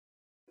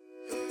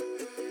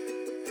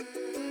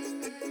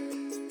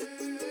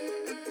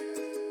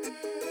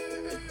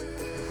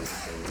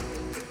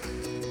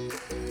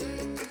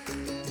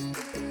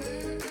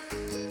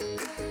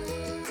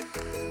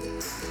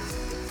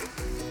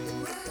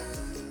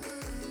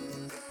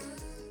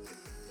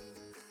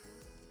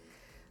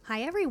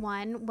Hi,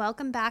 everyone.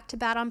 Welcome back to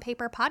Bad on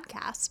Paper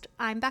podcast.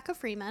 I'm Becca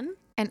Freeman.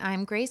 And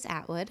I'm Grace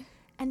Atwood.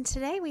 And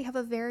today we have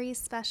a very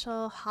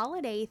special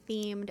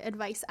holiday-themed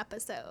advice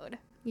episode.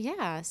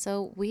 Yeah,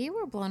 so we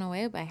were blown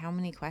away by how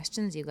many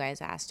questions you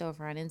guys asked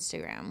over on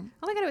Instagram.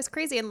 Oh my God, it was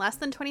crazy. In less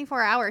than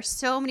 24 hours,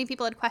 so many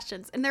people had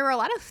questions. And there were a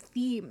lot of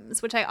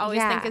themes, which I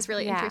always think is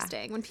really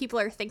interesting when people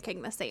are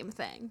thinking the same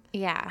thing.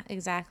 Yeah,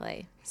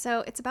 exactly.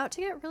 So it's about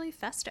to get really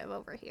festive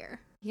over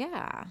here.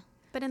 Yeah.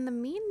 But in the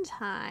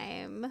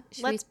meantime,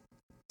 let's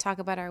talk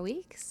about our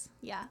weeks.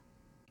 Yeah.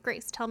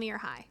 Grace, tell me your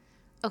high.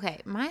 Okay,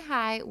 my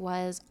high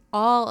was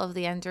all of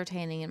the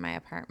entertaining in my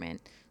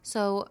apartment.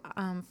 So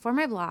for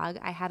my blog,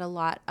 I had a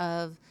lot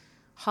of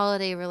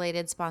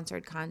holiday-related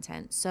sponsored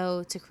content.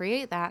 So to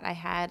create that, I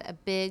had a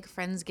big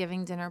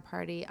Friendsgiving dinner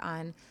party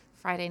on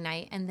Friday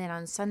night. And then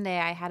on Sunday,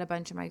 I had a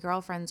bunch of my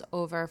girlfriends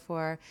over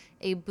for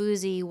a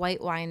boozy white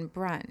wine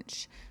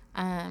brunch.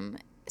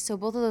 So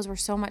both of those were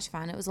so much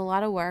fun. It was a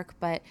lot of work,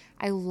 but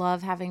I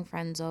love having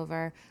friends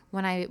over.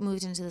 When I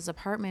moved into this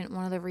apartment,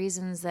 one of the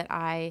reasons that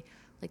I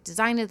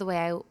designed it the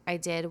way I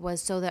did was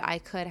so that I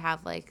could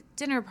have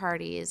dinner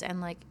parties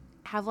and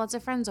have lots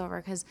of friends over,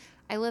 because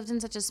I lived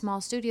in such a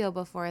small studio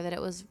before that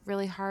it was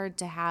really hard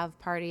to have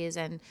parties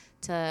and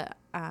to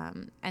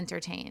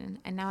entertain,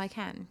 and now I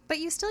can. But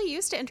you still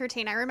used to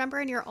entertain. I remember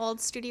in your old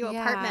studio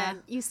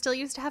apartment, you still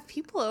used to have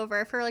people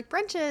over for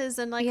brunches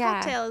and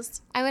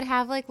cocktails. I would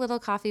have little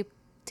coffee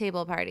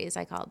table parties,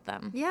 I called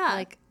them.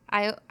 Yeah.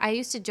 I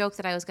used to joke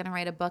that I was going to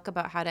write a book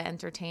about how to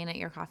entertain at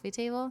your coffee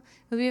table.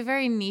 It would be a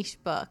very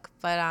niche book,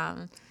 but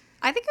I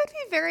think it would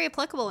be very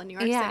applicable in New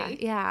York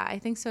City. Yeah, I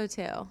think so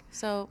too.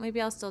 So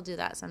maybe I'll still do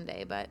that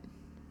someday, but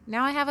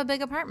now I have a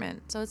big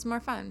apartment, so it's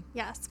more fun.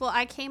 Yes. Well,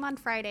 I came on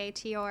Friday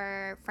to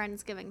your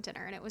Friendsgiving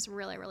dinner, and it was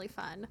really, really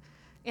fun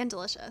and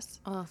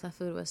delicious. Oh, the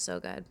food was so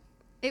good.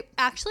 It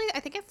actually, I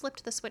think it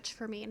flipped the switch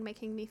for me in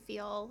making me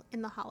feel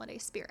in the holiday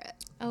spirit.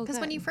 Oh, because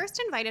when you first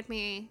invited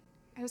me,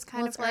 I was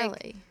kind of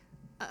early.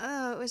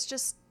 Oh, it was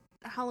just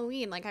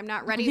Halloween. I'm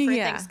not ready for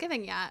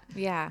Thanksgiving yet.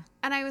 Yeah.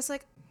 And I was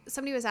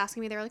somebody was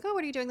asking me, they were like, oh,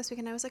 what are you doing this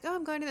weekend? And I was like, oh,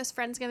 I'm going to this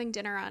Friendsgiving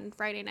dinner on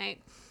Friday night.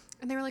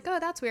 And they were like, oh,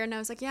 that's weird. And I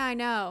was like, yeah, I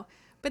know.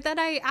 But then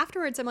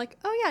afterwards, I'm like,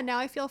 oh yeah, now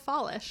I feel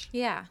fallish.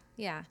 Yeah.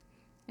 Yeah.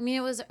 I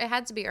mean, it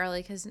had to be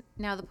early because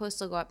now the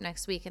post will go up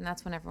next week, and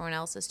that's when everyone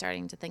else is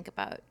starting to think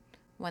about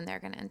when they're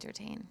going to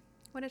entertain.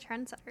 What a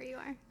trendsetter you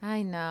are.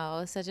 I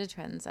know, such a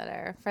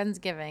trendsetter.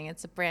 Friendsgiving,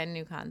 it's a brand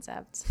new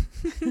concept.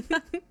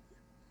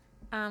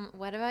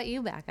 What about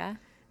you, Becca?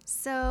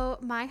 So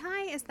my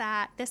high is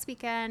that this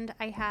weekend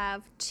I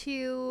have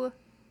 2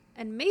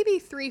 and maybe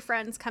 3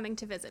 friends coming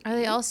to visit me. Are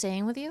they all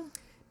staying with you?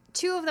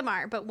 2 of them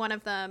are, but one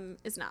of them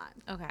is not.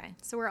 Okay.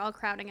 So we're all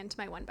crowding into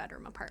my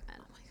 1-bedroom apartment.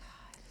 Oh my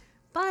God.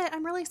 But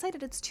I'm really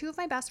excited. It's 2 of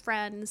my best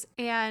friends.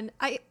 And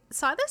I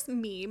saw this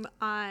meme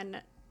on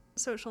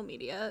social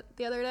media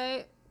the other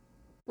day,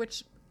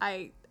 which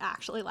I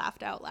actually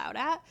laughed out loud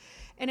at.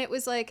 And it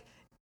was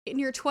in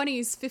your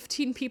 20s,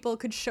 15 people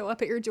could show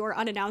up at your door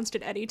unannounced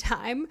at any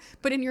time.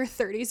 But in your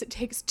 30s, it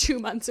takes 2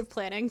 months of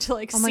planning to oh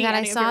my see God, any I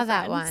of your saw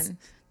that friends. one.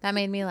 That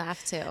made me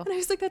laugh too. And I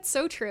was like, that's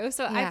so true.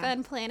 So Yeah. I've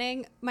been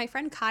planning. My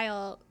friend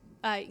Kyle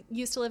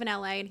used to live in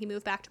LA, and he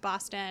moved back to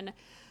Boston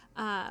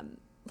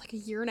a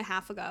year and a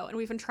half ago. And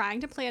we've been trying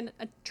to plan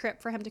a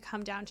trip for him to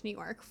come down to New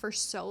York for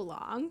so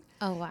long.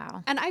 Oh,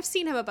 wow. And I've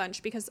seen him a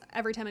bunch because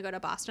every time I go to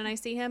Boston, I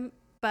see him.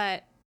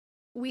 But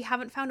we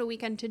haven't found a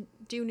weekend to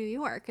do New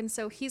York. And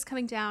so he's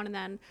coming down, and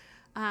then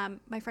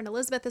my friend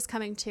Elizabeth is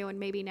coming too, and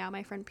maybe now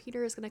my friend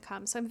Peter is going to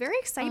come. So I'm very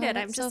excited.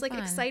 I'm just fun.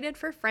 excited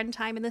for friend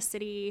time in the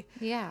city.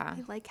 Yeah.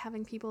 I like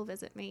having people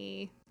visit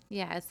me.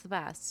 Yeah, it's the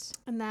best.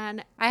 And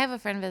then I have a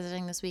friend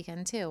visiting this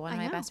weekend too. One of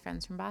I my know. best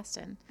friends from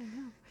Boston. I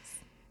know.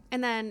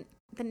 And then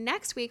the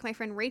next week, my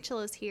friend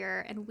Rachel is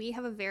here, and we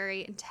have a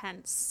very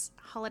intense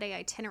holiday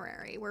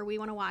itinerary where we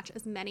want to watch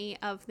as many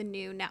of the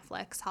new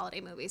Netflix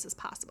holiday movies as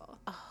possible.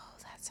 Oh,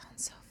 that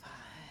sounds so fun.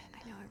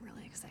 I know. I'm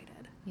really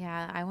excited.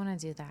 Yeah, I want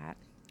to do that.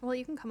 Well,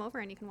 you can come over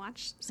and you can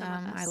watch some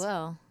of us. I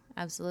will.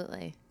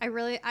 Absolutely. I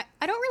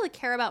don't really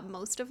care about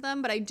most of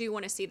them, but I do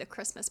want to see the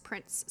Christmas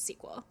Prince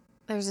sequel.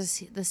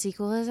 The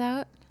sequel is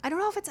out? I don't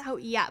know if it's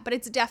out yet, but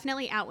it's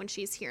definitely out when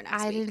she's here next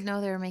week. I didn't know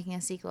they were making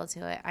a sequel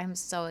to it. I'm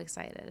so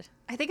excited.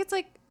 I think it's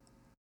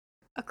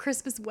a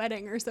Christmas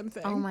wedding or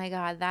something. Oh my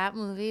God, that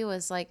movie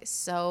was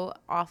so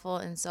awful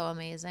and so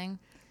amazing.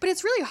 But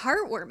it's really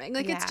heartwarming.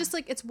 Yeah. It's just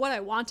it's what I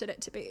wanted it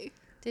to be.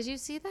 Did you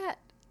see that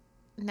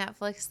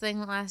Netflix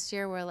thing last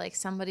year where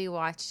somebody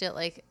watched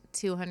it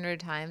 200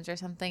 times or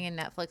something, and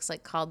Netflix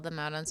called them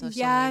out on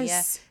social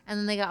media, and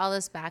then they got all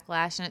this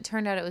backlash, and it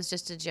turned out it was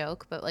just a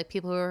joke, but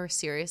people who were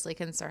seriously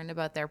concerned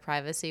about their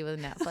privacy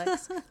with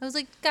Netflix. I was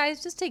like,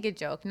 guys, just take a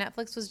joke.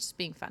 Netflix was just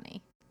being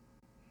funny.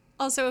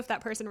 Also, if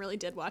that person really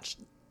did watch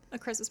A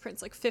Christmas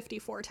Prince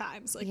 54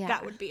 times,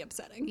 that would be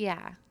upsetting.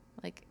 Yeah.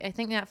 I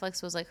think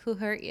Netflix was who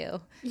hurt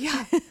you?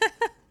 Yeah.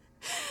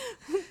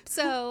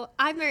 So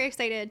I'm very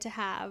excited to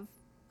have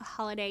a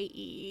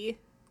holiday-y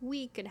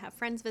week and have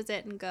friends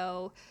visit and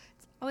go.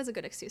 Always a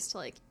good excuse to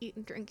like eat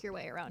and drink your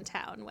way around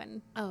town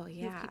when Oh,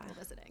 you have yeah. people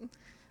visiting.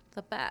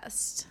 The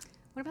best.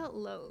 What about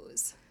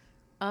Lowe's?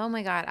 Oh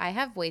my God, I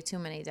have way too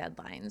many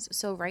deadlines.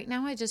 So right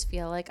now I just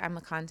feel like I'm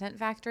a content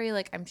factory.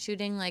 Like I'm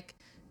shooting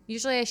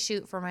usually I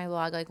shoot for my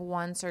blog like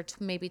once or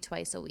maybe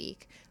twice a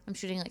week. I'm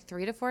shooting like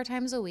 3 to 4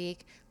 times a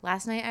week.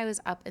 Last night I was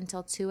up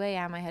until 2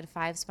 a.m. I had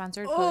 5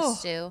 sponsored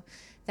posts due.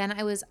 Then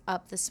I was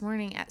up this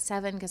morning at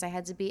 7 because I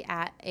had to be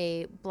at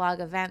a blog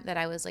event that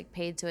I was like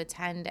paid to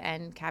attend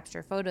and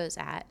capture photos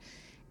at.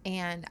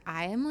 And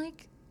I am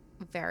like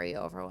very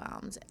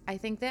overwhelmed. I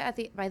think that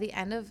by the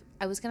end of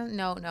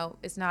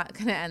it's not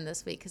gonna end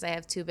this week because I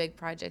have 2 big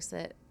projects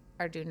that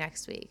are due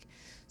next week.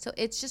 So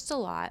it's just a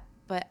lot.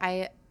 But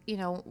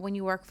when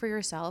you work for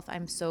yourself,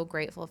 I'm so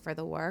grateful for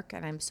the work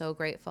and I'm so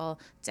grateful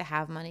to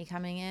have money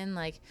coming in.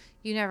 Like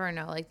you never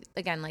know. Like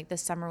again, like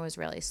this summer was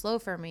really slow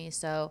for me,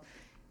 so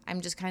I'm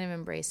just kind of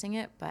embracing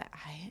it, but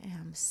I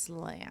am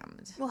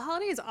slammed. Well,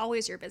 holiday is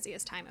always your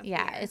busiest time of year.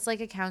 Yeah, it's like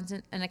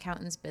an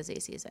accountant's busy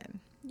season.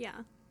 Yeah.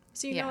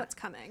 So you know it's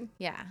coming.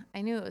 Yeah,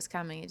 I knew it was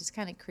coming. It just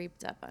kind of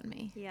creeped up on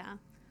me. Yeah.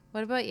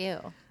 What about you?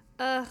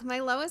 My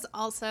low is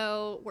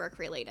also work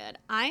related.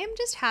 I am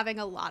just having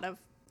a lot of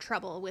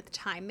trouble with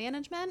time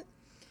management.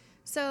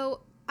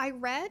 So I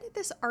read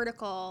this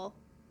article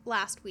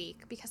last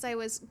week because I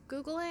was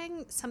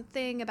Googling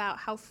something about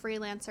how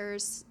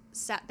freelancers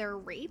set their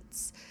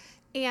rates.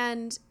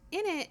 And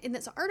in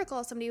this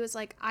article, somebody was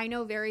like, I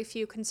know very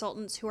few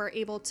consultants who are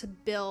able to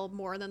bill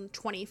more than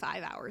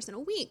 25 hours in a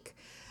week.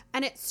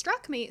 And it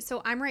struck me.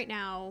 So I'm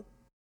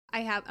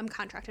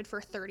contracted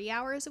for 30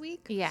 hours a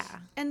week. Yeah.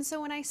 And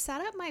so when I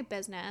set up my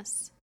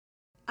business,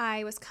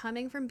 I was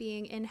coming from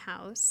being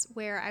in-house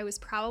where I was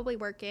probably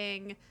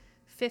working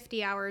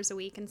 50 hours a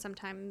week and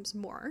sometimes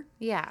more.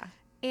 Yeah.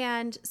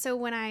 And so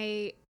when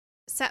I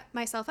set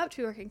myself up to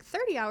be working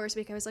 30 hours a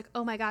week, I was like,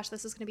 oh my gosh,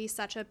 this is going to be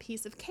such a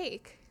piece of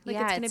cake. Like,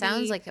 yeah, it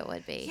sounds like it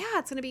would be. Yeah,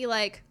 it's going to be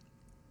like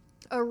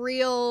a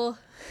real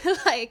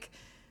like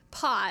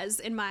pause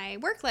in my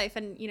work life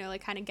and,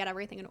 like kind of get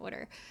everything in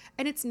order.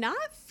 And it's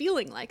not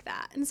feeling like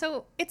that. And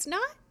so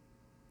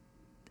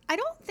I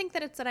don't think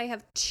that it's that I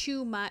have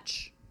too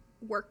much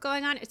work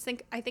going on.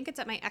 I think it's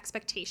that my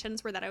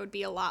expectations were that I would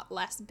be a lot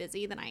less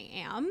busy than I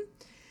am.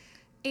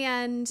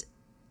 And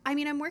I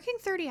mean, I'm working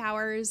 30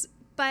 hours,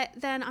 but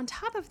then on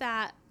top of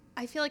that,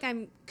 I feel like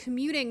I'm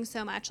commuting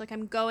so much. Like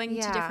I'm going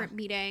to different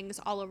meetings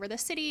all over the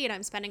city and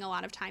I'm spending a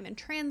lot of time in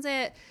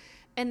transit.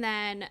 And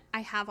then I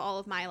have all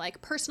of my like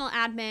personal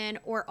admin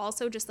or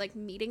also just like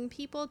meeting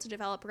people to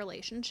develop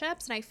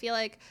relationships. And I feel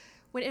like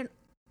when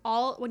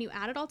you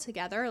add it all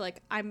together,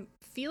 like I'm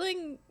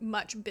feeling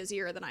much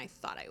busier than I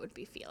thought I would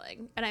be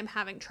feeling. And I'm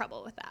having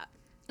trouble with that.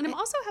 And I'm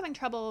also having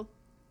trouble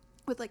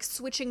with like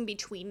switching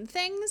between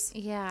things.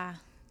 Yeah.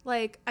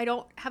 Like I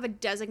don't have a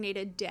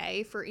designated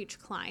day for each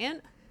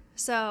client.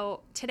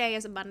 So today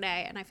is a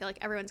Monday and I feel like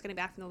everyone's going to be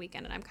back from the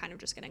weekend and I'm kind of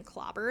just getting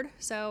clobbered.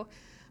 So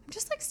I'm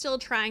just like still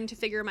trying to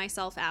figure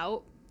myself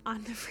out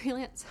on the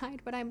freelance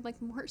side, but I'm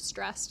like more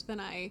stressed than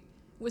I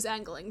was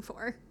angling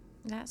for.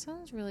 That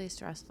sounds really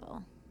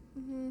stressful.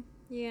 Mm-hmm.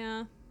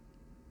 Yeah.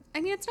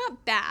 I mean, it's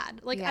not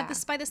bad. Like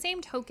by the same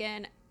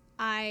token,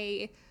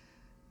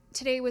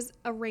 today was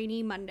a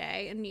rainy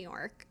Monday in New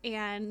York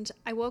and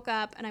I woke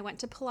up and I went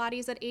to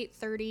Pilates at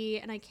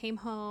 8:30 and I came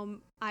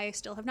home. I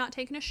still have not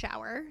taken a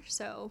shower.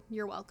 So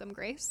you're welcome,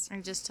 Grace. I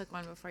just took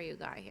one before you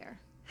got here.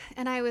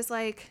 And I was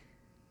like,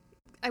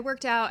 I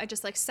worked out. I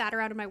just like sat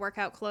around in my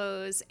workout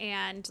clothes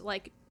and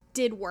like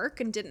did work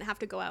and didn't have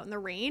to go out in the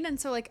rain. And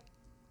so like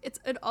it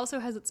also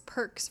has its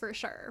perks for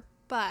sure.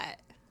 But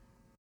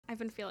I've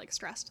been feeling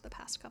stressed the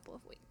past couple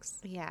of weeks.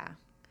 Yeah.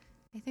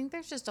 I think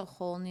there's just a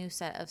whole new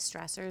set of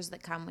stressors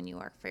that come when you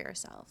work for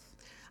yourself.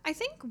 I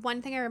think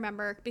one thing I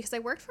remember, because I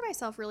worked for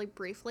myself really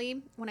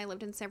briefly when I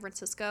lived in San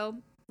Francisco,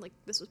 like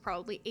this was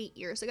probably 8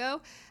 years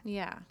ago.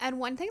 Yeah. And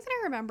one thing that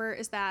I remember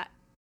is that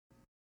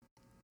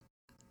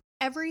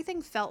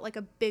everything felt like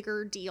a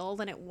bigger deal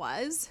than it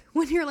was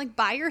when you're like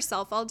by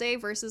yourself all day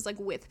versus like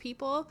with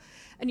people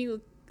and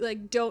you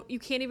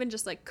can't even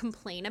just like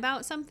complain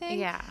about something.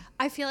 Yeah.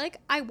 I feel like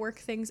I work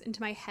things into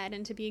my head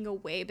into being a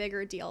way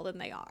bigger deal than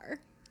they are.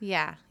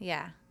 Yeah.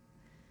 Yeah.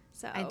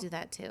 So I do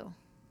that too.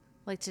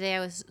 Like today I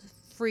was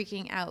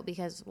freaking out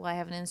because, I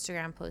have an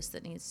Instagram post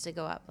that needs to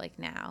go up like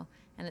now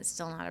and it's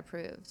still not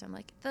approved. I'm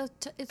like,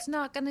 it's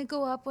not going to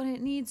go up when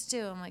it needs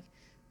to. I'm like,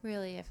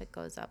 really, if it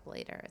goes up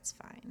later, it's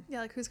fine. Yeah,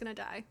 like who's going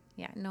to die?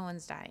 Yeah, no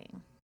one's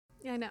dying.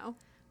 Yeah, I know.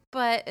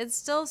 But it's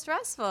still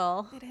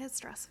stressful. It is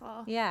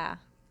stressful. Yeah.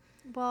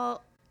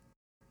 Well,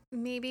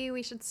 maybe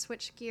we should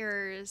switch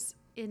gears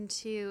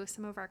into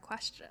some of our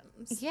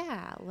questions.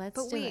 Yeah,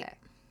 let's do it.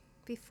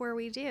 Before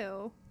we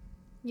do,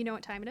 you know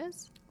what time it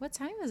is? What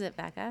time is it,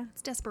 Becca?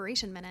 It's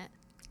Desperation Minute.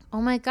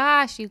 Oh my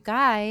gosh, you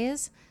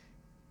guys.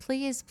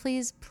 Please,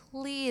 please,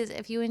 please,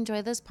 if you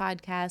enjoy this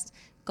podcast,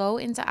 go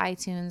into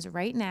iTunes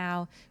right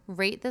now,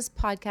 rate this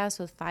podcast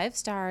with 5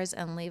 stars,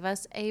 and leave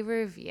us a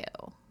review.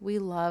 We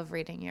love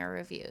reading your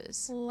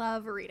reviews.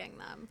 Love reading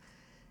them.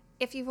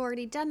 If you've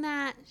already done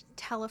that,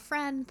 tell a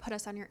friend, put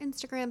us on your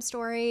Instagram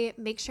story.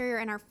 Make sure you're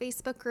in our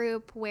Facebook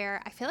group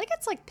where I feel like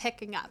it's like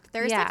picking up.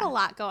 There's like a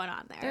lot going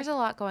on there. There's a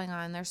lot going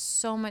on. There's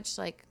so much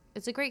like,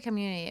 it's a great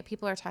community.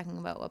 People are talking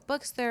about what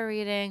books they're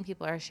reading.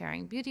 People are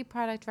sharing beauty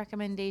product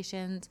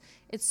recommendations.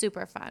 It's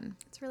super fun.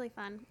 It's really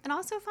fun. And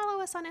also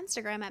follow us on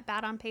Instagram at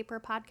Bad on Paper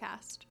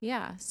Podcast.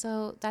 Yeah.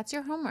 So that's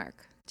your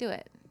homework. Do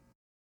it.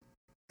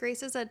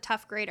 Grace is a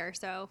tough grader,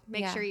 so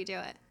make sure you do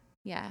it.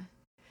 Yeah.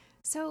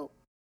 So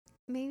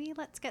maybe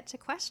let's get to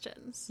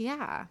questions.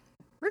 Yeah.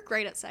 We're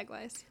great at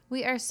segues.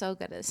 We are so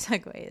good at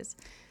segues.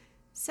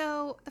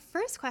 So the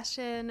first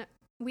question,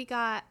 we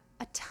got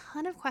a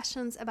ton of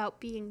questions about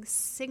being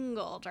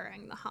single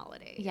during the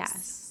holidays.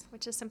 Yes.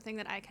 Which is something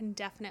that I can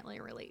definitely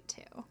relate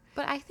to.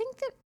 But I think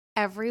that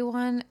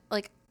everyone,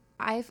 like,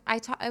 I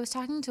was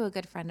talking to a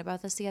good friend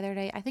about this the other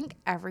day. I think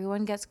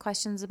everyone gets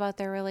questions about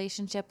their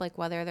relationship, like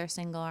whether they're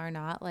single or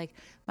not. Like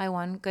my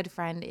one good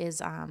friend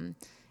is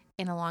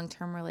in a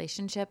long-term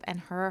relationship, and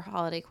her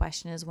holiday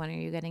question is, when are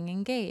you getting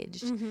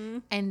engaged? Mm-hmm.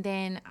 And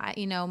then,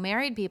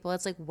 married people,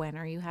 it's like, when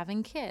are you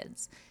having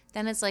kids?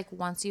 Then it's like,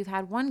 once you've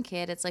had one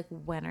kid, it's like,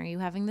 when are you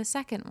having the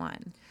second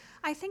one?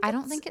 I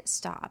don't think it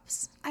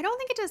stops. I don't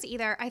think it does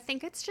either. I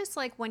think it's just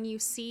like when you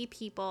see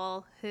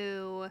people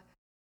who,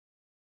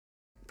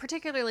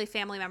 particularly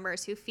family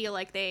members who feel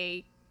like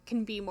they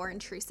can be more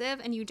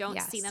intrusive and you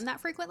don't see them that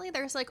frequently,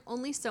 there's like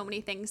only so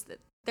many things that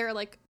they're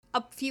like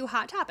a few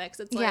hot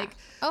topics. It's like,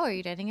 oh, are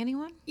you dating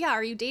anyone? Yeah,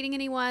 are you dating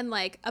anyone?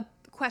 Like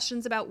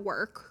questions about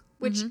work,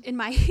 which in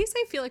my case,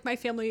 I feel like my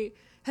family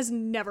has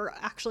never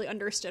actually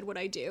understood what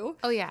I do.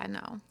 Oh yeah,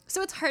 no.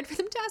 So it's hard for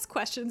them to ask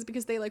questions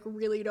because they like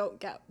really don't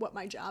get what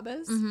my job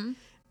is.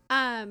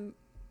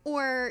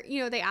 Or,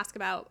 they ask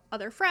about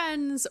other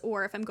friends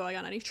or if I'm going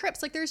on any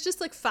trips. Like there's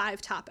just like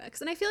 5 topics.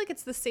 And I feel like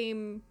it's the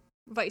same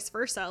vice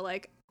versa.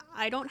 Like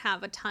I don't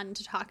have a ton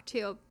to talk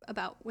to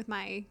about with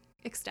my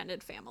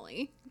extended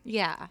family.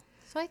 Yeah.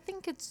 So I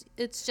think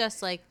it's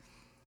just like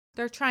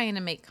they're trying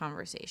to make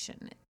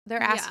conversation.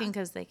 They're asking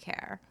because they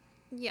care.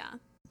 Yeah.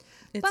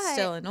 It's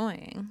still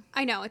annoying.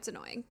 I know, it's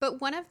annoying.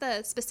 But one of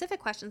the specific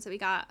questions that we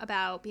got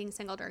about being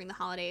single during the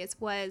holidays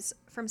was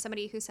from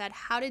somebody who said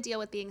how to deal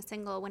with being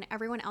single when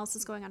everyone else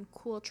is going on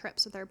cool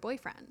trips with their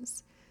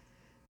boyfriends.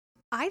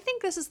 I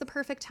think this is the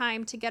perfect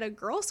time to get a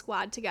girl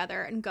squad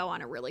together and go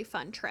on a really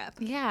fun trip.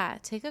 Yeah,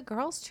 take a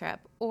girls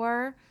trip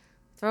or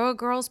throw a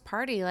girls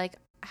party. Like,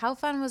 how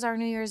fun was our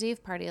New Year's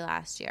Eve party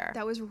last year?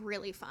 That was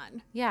really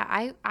fun.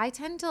 Yeah, I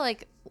tend to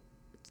like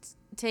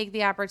take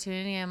the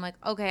opportunity. I'm like,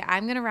 okay,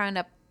 I'm going to round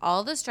up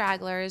all the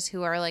stragglers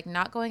who are like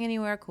not going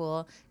anywhere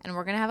cool and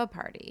we're going to have a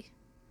party.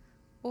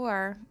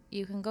 Or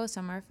you can go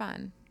somewhere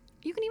fun.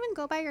 You can even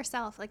go by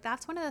yourself. Like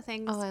that's one of the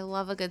things. Oh, I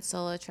love a good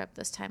solo trip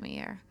this time of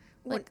year.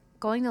 Like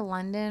going to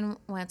London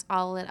when it's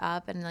all lit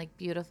up and like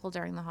beautiful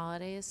during the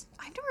holidays.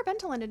 I've never been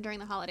to London during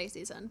the holiday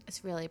season.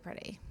 It's really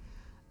pretty.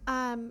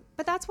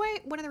 But that's why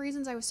one of the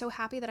reasons I was so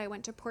happy that I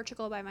went to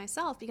Portugal by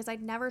myself, because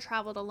I'd never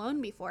traveled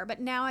alone before.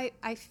 But now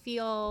I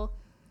feel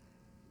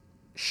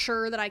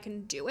sure that I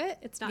can do it.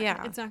 It's not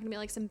going to be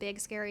like some big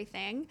scary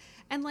thing.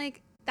 And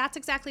like that's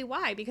exactly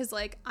why, because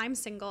like I'm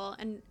single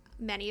and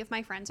many of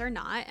my friends are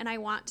not, and I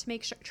want to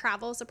make sure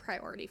travel is a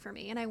priority for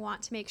me, and I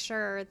want to make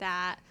sure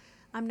that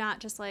I'm not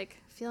just like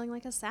feeling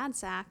like a sad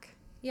sack.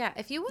 Yeah,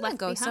 if you want to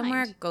go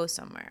somewhere, go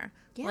somewhere.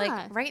 Yeah.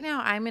 Like right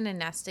now I'm in a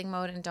nesting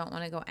mode and don't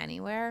want to go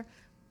anywhere.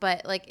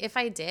 But like if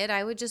I did,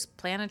 I would just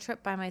plan a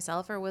trip by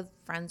myself or with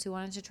friends who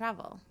wanted to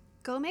travel.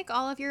 Go make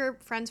all of your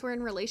friends who are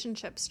in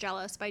relationships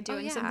jealous by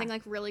doing something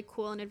like really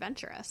cool and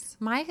adventurous.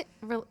 My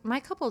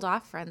coupled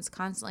off friends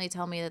constantly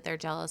tell me that they're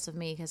jealous of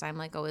me because I'm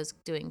like always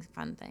doing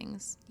fun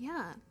things.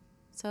 Yeah.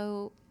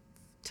 So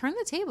turn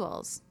the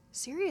tables.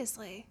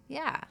 Seriously.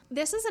 Yeah.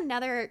 This is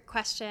another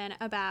question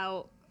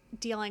about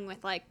dealing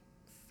with like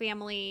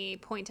family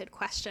pointed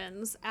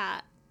questions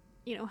at,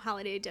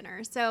 holiday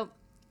dinner. So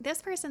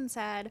this person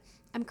said,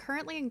 I'm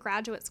currently in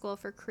graduate school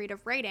for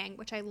creative writing,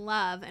 which I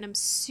love and I'm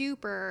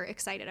super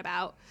excited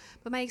about.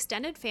 But my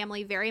extended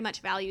family very much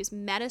values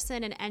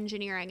medicine and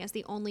engineering as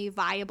the only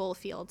viable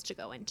fields to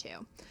go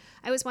into.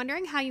 I was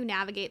wondering how you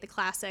navigate the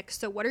classic,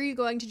 so what are you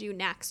going to do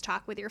next,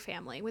 talk with your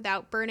family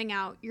without burning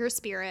out your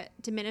spirit,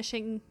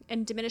 diminishing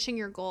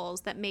your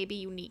goals that may be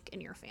unique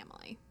in your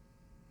family.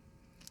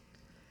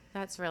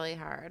 That's really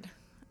hard.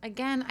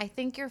 Again, I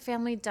think your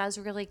family does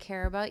really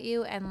care about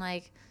you, and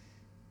like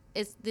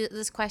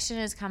this question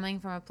is coming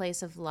from a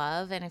place of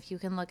love, and if you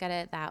can look at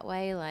it that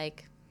way,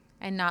 like,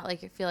 and not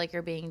like you feel like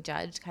you're being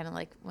judged, kind of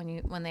like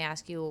when they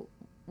ask you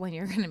when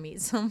you're going to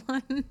meet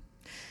someone,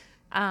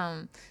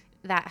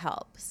 that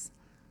helps.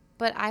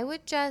 But I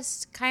would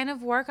just kind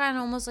of work on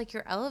almost like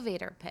your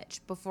elevator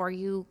pitch before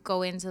you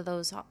go into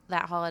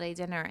that holiday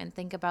dinner, and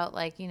think about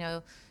like,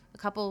 a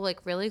couple of like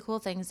really cool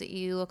things that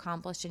you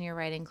accomplished in your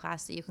writing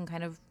class that you can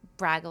kind of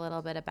brag a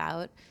little bit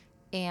about,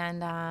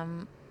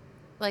 and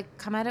like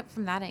come at it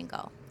from that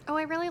angle. Oh,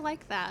 I really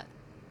like that.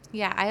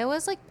 Yeah,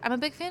 I'm a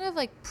big fan of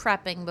like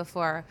prepping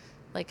before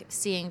like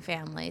seeing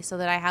family, so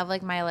that I have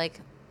like my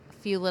like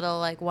few little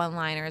like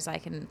one-liners I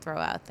can throw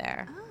out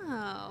there.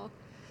 Oh.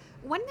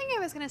 One thing I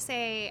was going to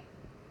say,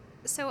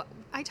 so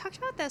I talked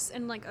about this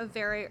in like a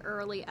very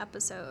early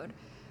episode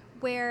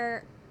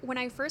where when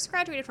I first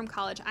graduated from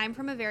college, I'm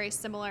from a very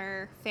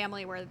similar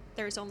family where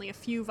there's only a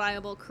few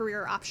viable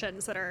career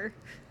options that are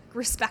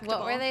respectable.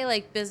 What were they,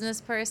 like business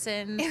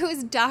person? It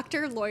was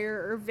doctor,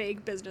 lawyer, or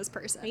vague business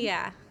person.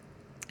 Yeah.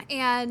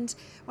 And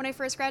when I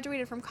first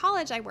graduated from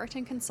college, I worked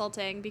in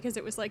consulting because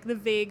it was like the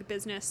vague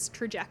business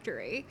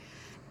trajectory.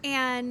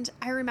 And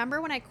I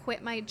remember when I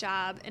quit my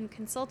job in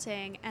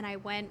consulting and I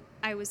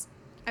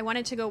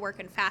wanted to go work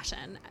in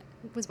fashion,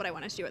 was what I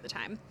wanted to do at the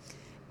time.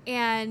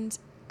 And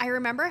I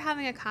remember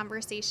having a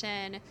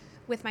conversation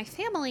with my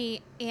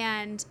family,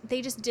 and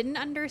they just didn't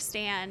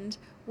understand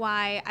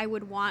why I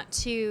would want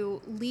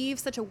to leave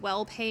such a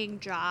well-paying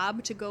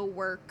job to go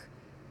work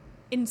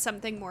in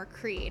something more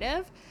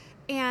creative.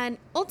 And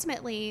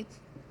ultimately,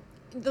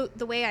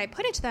 the way I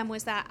put it to them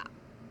was that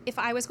if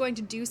I was going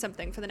to do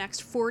something for the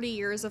next 40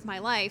 years of my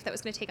life that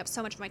was going to take up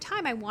so much of my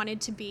time, I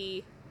wanted to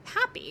be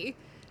happy,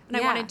 and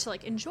I wanted to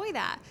like enjoy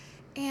that.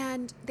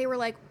 And they were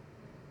like,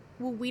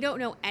 well, we don't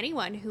know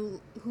anyone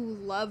who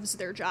loves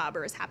their job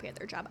or is happy at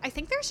their job. I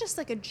think there's just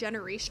like a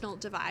generational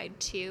divide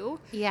too.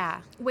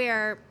 Yeah.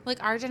 Where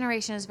like our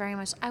generation is very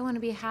much, I want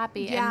to be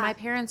happy. Yeah. And my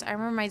parents, I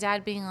remember my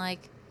dad being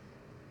like,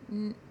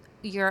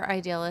 you're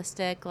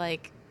idealistic,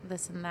 like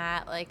this and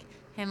that, like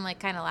him like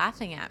kind of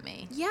laughing at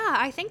me. Yeah,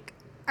 I think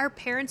our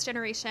parents'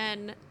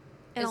 generation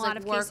in a lot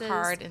of cases work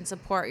hard and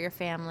support your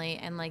family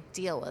and like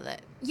deal with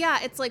it. Yeah,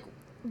 it's like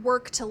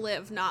work to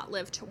live, not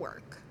live to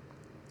work.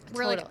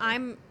 Where like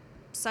I'm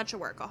such a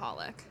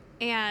workaholic,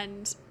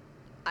 and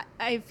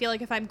I feel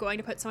like if I'm going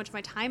to put so much of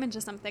my time into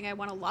something, I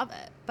want to love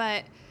it.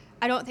 But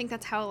I don't think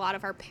that's how a lot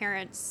of our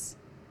parents'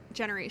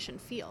 generation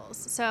feels.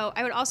 So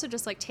I would also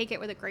just like take it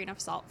with a grain of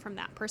salt from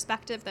that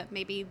perspective, that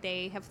maybe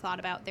they have thought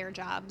about their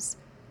jobs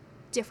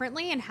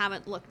differently and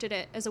haven't looked at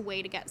it as a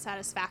way to get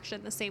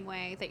satisfaction the same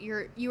way that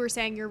you were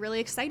saying you're really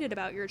excited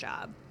about your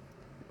job,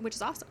 which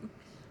is awesome.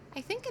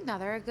 I think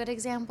another good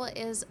example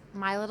is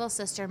my little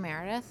sister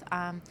Meredith.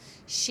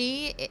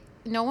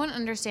 No one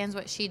understands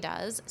what she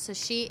does. So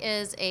she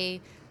is a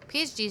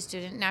PhD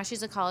student. Now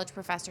she's a college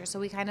professor, so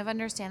we kind of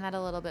understand that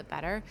a little bit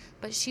better.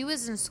 But she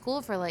was in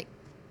school for like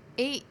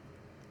 8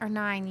 or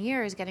 9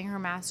 years getting her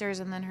master's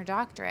and then her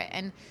doctorate.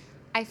 And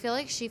I feel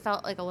like she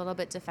felt like a little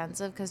bit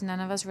defensive because none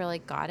of us really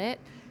got it.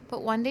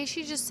 But one day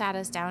she just sat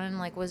us down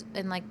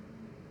and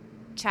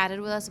chatted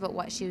with us about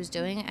what she was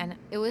doing. And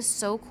it was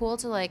so cool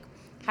to like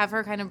have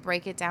her kind of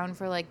break it down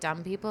for like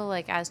dumb people,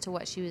 like as to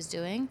what she was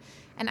doing.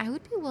 And I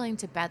would be willing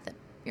to bet that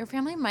your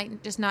family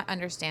might just not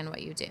understand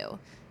what you do.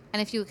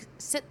 And if you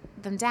sit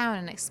them down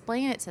and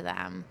explain it to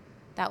them,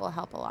 that will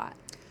help a lot.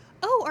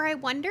 Oh, or I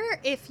wonder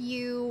if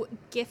you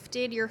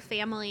gifted your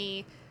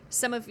family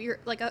some of your,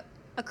 like a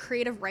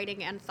creative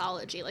writing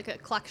anthology, like a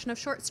collection of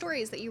short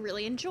stories that you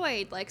really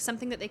enjoyed, like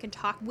something that they could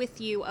talk with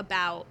you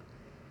about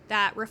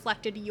that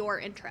reflected your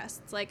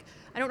interests. Like,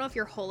 I don't know if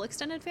your whole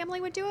extended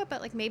family would do it, but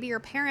like maybe your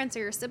parents or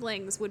your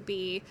siblings would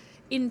be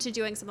into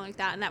doing something like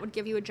that, and that would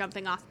give you a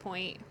jumping off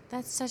point.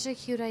 That's such a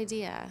cute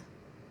idea.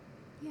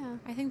 Yeah.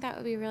 I think that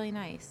would be really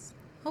nice.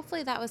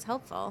 Hopefully that was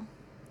helpful.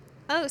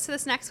 Oh, so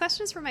this next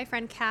question is from my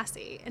friend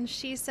Cassie, and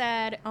she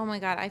said... Oh my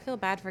God, I feel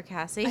bad for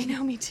Cassie. I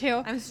know, me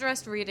too. I'm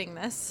stressed reading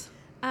this.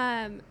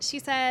 She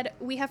said,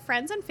 we have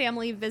friends and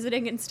family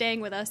visiting and staying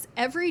with us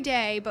every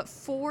day, but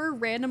 4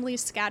 randomly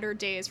scattered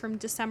days from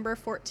December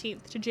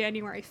 14th to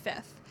January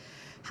 5th.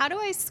 How do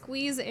I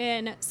squeeze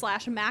in /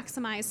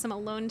 maximize some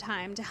alone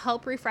time to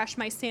help refresh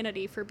my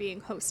sanity for being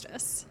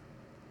hostess?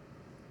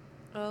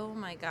 Oh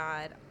my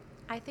God.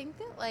 I think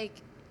that like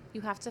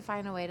you have to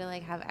find a way to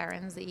like have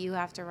errands that you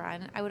have to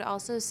run. I would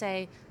also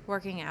say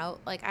working out.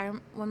 Like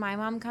when my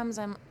mom comes,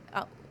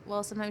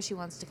 sometimes she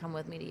wants to come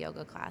with me to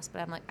yoga class,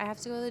 but I'm like, I have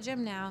to go to the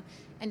gym now.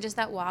 And just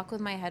that walk with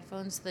my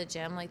headphones to the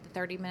gym, like the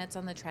 30 minutes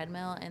on the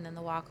treadmill and then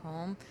the walk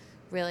home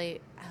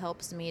really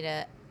helps me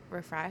to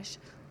refresh.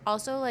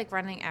 Also, like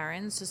running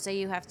errands. So say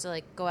you have to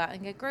like go out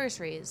and get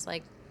groceries,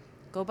 like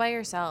go by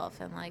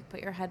yourself and like put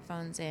your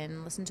headphones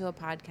in, listen to a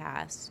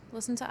podcast,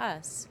 listen to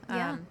us.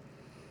 Yeah.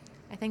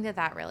 I think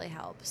that really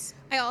helps.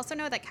 I also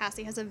know that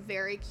Cassie has a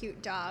very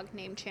cute dog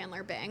named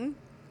Chandler Bing.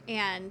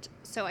 And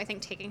so I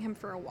think taking him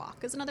for a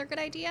walk is another good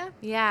idea.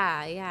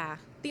 Yeah.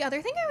 The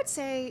other thing I would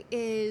say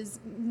is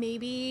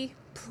maybe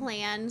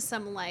plan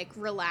some like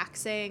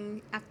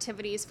relaxing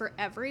activities for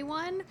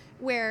everyone,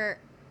 where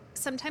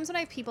sometimes when I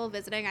have people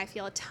visiting, I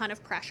feel a ton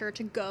of pressure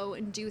to go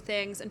and do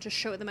things and to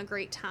show them a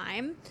great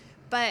time.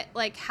 But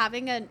like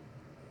having a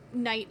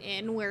night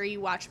in where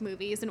you watch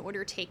movies and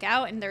order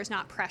takeout and there's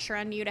not pressure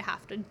on you to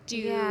have to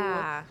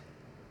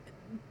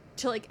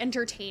to like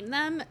entertain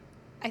them,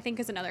 I think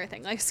is another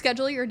thing. Like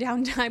schedule your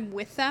downtime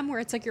with them where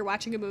it's like you're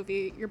watching a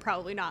movie, you're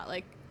probably not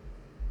like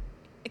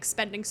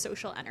expending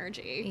social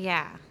energy.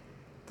 Yeah.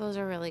 Those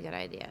are really good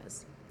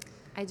ideas.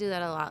 I do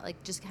that a lot.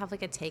 Like just have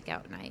like a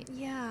takeout night.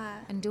 Yeah.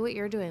 And do what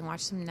you're doing.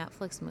 Watch some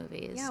Netflix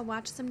movies. Yeah,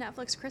 watch some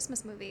Netflix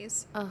Christmas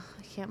movies. Oh,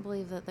 I can't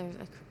believe that there's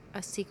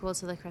a sequel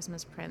to The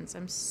Christmas Prince.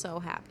 I'm so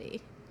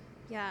happy.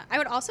 Yeah. I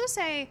would also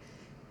say,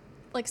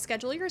 like,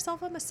 schedule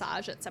yourself a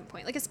massage at some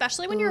point. Like,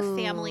 especially when your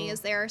family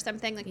is there or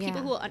something. Like,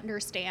 people who will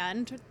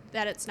understand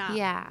that it's not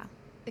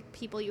like,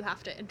 people you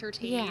have to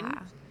entertain. Yeah.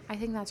 I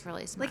think that's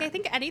really smart. Like, I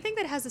think anything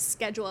that has a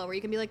schedule where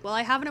you can be like, well,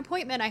 I have an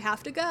appointment, I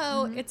have to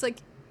go. It's, like,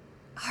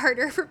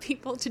 harder for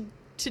people to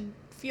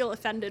feel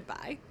offended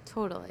by.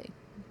 Totally.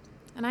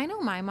 And I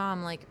know my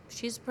mom, like,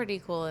 she's pretty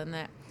cool in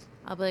that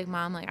I'll be like,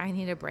 Mom, like, I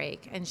need a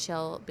break. And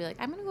she'll be like,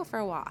 I'm going to go for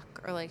a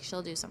walk. Or, like,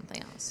 she'll do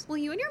something else. Well,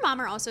 you and your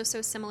mom are also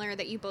so similar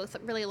that you both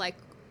really like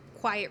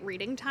quiet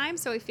reading time.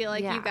 So I feel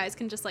like you guys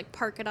can just, like,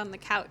 park it on the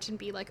couch and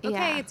be like,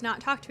 okay, it's not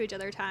talk to each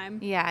other time.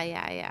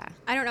 Yeah.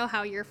 I don't know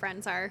how your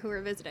friends are who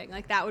are visiting.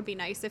 Like, that would be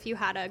nice if you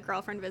had a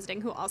girlfriend visiting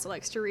who also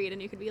likes to read,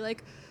 and you could be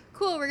like,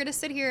 cool, we're going to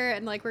sit here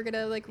and, like, we're going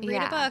to, like,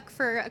 read a book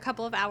for a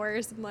couple of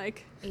hours and,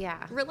 like,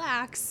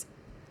 relax.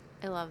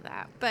 I love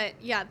that. But,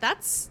 yeah,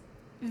 that's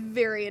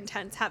very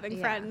intense having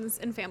friends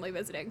and family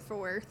visiting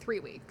for 3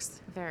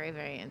 weeks. Very,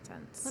 very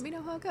intense. Let me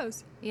know how it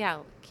goes. Yeah,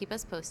 keep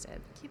us posted.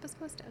 Keep us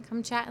posted.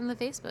 Come chat in the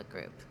Facebook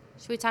group.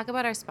 Should we talk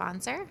about our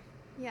sponsor?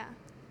 Yeah.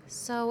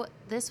 So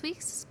this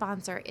week's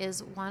sponsor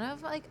is one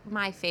of, like,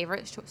 my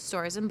favorite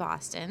stores in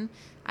Boston.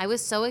 I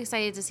was so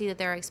excited to see that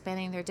they're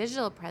expanding their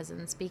digital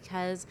presence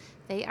because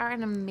they are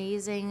an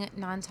amazing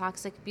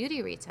non-toxic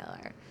beauty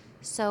retailer.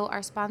 So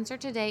our sponsor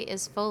today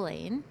is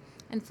Folane.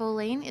 And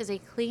Folane is a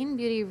clean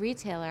beauty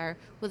retailer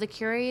with a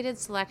curated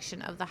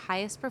selection of the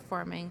highest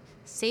performing,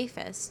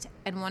 safest,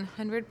 and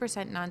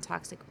 100%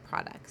 non-toxic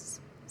products.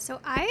 So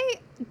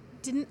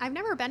I've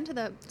never been to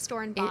the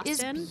store in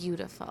Boston. It is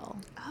beautiful.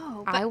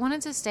 Oh. I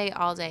wanted to stay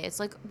all day. It's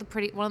like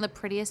one of the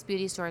prettiest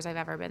beauty stores I've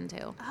ever been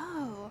to.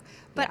 Oh.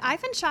 But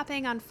I've been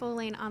shopping on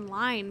Folane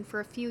online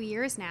for a few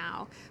years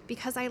now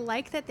because I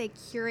like that they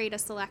curate a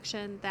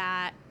selection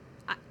that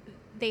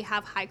they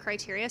have high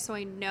criteria, so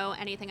I know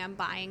anything I'm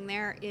buying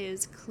there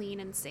is clean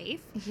and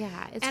safe.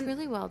 Yeah, it's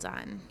really well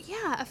done.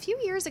 Yeah, a few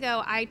years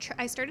ago, I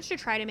started to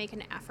try to make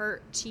an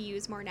effort to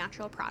use more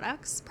natural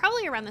products,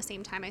 probably around the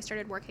same time I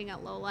started working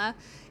at Lola.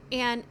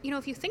 And, you know,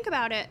 if you think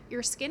about it,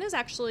 your skin is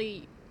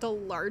actually the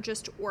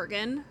largest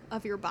organ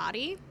of your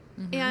body,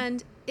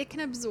 and it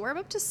can absorb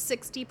up to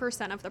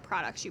 60% of the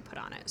products you put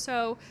on it.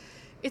 So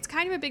it's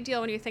kind of a big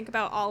deal when you think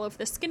about all of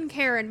the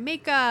skincare and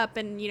makeup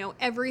and, you know,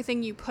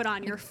 everything you put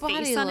on your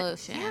face. Body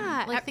lotion.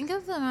 Yeah. Like, think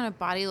of the amount of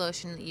body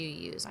lotion that you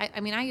use. I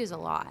mean, I use a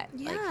lot.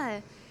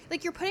 Yeah.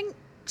 Like, you're putting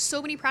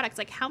so many products.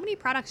 Like, how many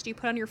products do you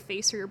put on your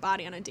face or your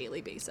body on a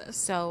daily basis?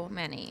 So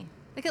many.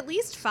 Like, at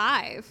least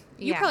 5.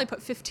 You probably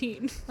put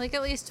 15. Like,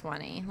 at least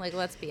 20. Like,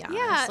 let's be honest.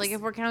 Yeah. Like, if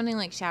we're counting,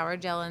 like, shower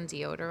gel and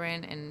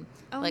deodorant and,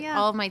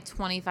 all of my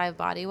 25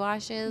 body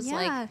washes,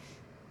 like,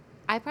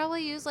 I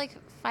probably use, like,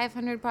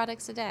 500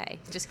 products a day.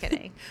 Just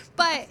kidding.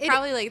 But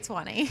probably like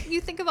 20. You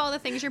think of all the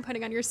things you're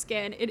putting on your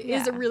skin. It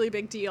is a really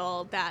big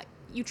deal that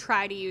you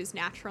try to use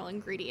natural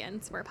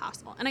ingredients where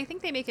possible. And I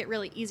think they make it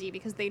really easy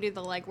because they do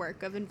the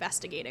legwork of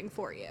investigating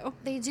for you.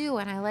 They do.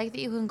 And I like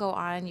that you can go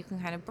on, you can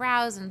kind of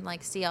browse and,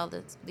 like, see all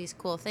these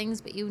cool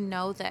things, but you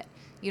know that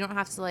you don't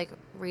have to, like,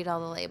 read all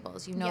the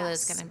labels. You know that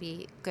it's going to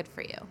be good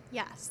for you.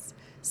 Yes.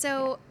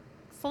 So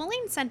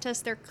Folane sent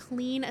us their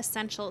Clean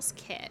Essentials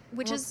Kit,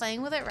 which We're is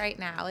playing with it right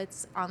now.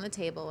 It's on the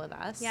table with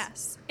us.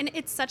 Yes. And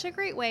it's such a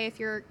great way if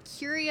you're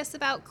curious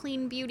about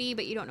clean beauty,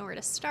 but you don't know where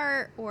to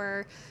start,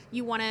 or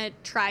you want to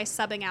try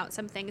subbing out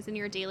some things in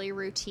your daily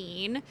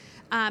routine.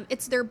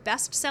 It's their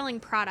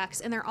best-selling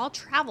products, and they're all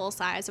travel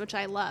size, which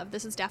I love.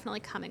 This is definitely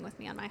coming with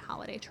me on my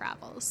holiday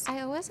travels. I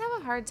always have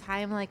a hard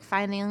time, like,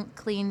 finding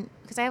clean,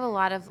 because I have a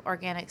lot of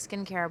organic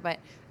skincare, but,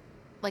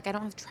 like, I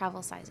don't have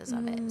travel sizes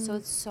of it. So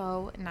it's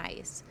so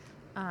nice.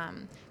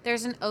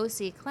 There's an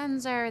OC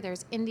cleanser,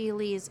 there's Indie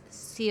Lee's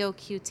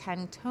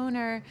COQ10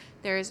 toner,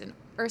 there's an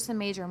Ursa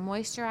Major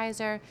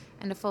moisturizer,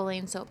 and a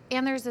Folane soap.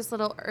 And there's this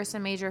little Ursa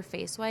Major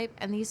face wipe,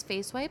 and these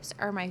face wipes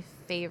are my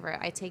favorite.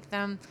 I take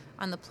them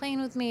on the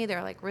plane with me.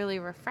 They're, like, really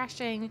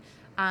refreshing.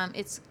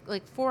 It's,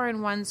 like,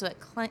 4-in-1, so it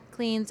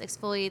cleans,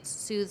 exfoliates,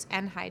 soothes,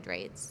 and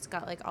hydrates. It's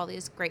got, like, all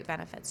these great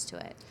benefits to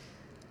it.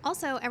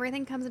 Also,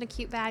 everything comes in a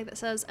cute bag that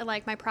says, I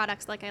like my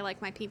products like I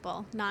like my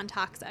people,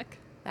 non-toxic.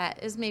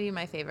 That is maybe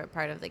my favorite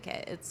part of the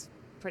kit. It's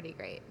pretty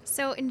great.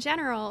 So in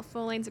general,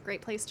 Folane's a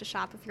great place to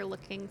shop if you're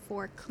looking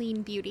for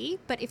clean beauty.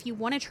 But if you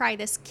want to try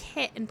this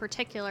kit in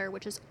particular,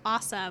 which is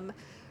awesome,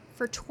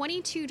 for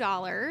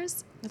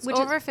 $22, it's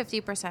over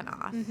 50%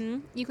 off.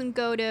 You can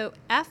go to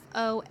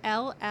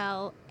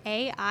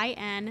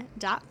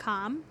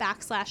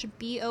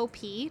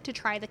FOLLAIN.com/BOP to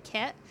try the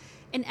kit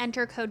and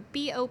enter code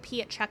BOP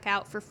at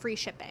checkout for free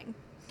shipping.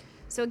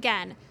 So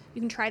again, you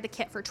can try the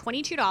kit for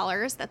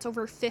 $22. That's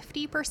over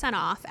 50%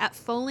 off at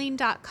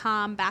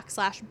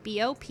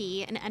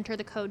FOLANE.com/BOP and enter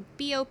the code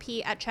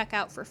BOP at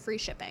checkout for free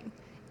shipping.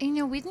 And,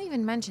 you know, we didn't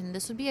even mention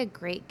this would be a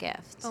great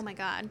gift. Oh my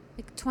God.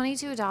 Like,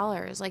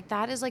 $22. Like,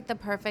 that is, like, the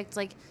perfect,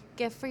 like,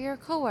 gift for your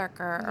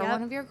coworker or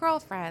one of your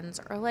girlfriends,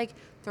 or, like,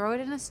 throw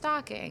it in a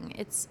stocking.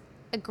 It's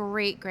a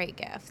great, great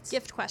gift.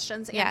 Gift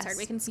questions answered.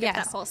 We can skip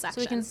that whole section.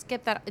 So we can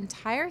skip that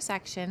entire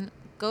section.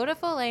 go to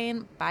Full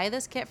Lane, buy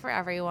this kit for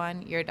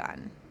everyone. You're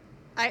done.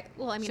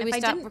 Well, I mean, Should if we I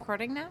stop didn't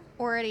recording now?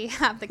 already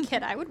have the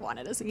kit, I would want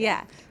it as a gift.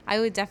 Yeah, I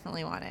would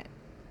definitely want it.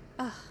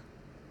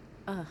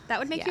 Ugh, That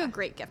would make you yeah. a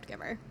great gift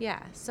giver.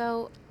 Yeah,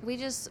 so we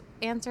just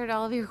answered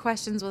all of your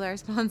questions with our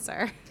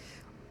sponsor.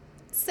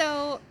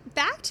 So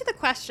back to the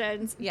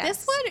questions. Yes.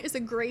 This one is a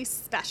Grace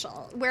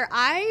special where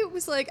I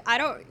was like, I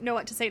don't know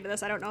what to say to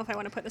this. I don't know if I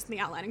want to put this in the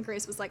outline. And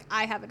Grace was like,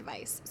 I have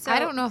advice. So I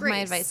don't know if my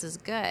Grace, advice is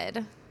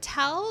good.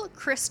 Tell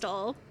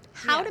Crystal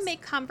how to Yes.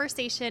 make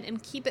conversation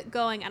and keep it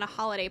going at a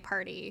holiday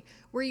party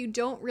where you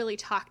don't really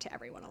talk to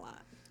everyone a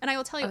lot. And I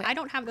will tell you, Okay. I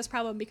don't have this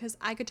problem because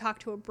I could talk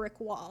to a brick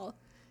wall.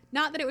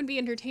 Not that it would be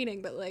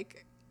entertaining, but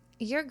like,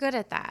 You're good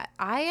at that.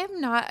 I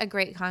am not a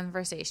great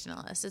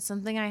conversationalist. It's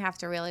something I have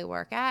to really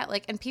work at.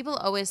 Like, and people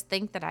always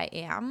think that I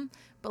am,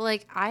 but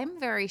like, I'm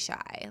very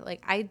shy.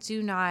 Like, I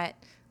do not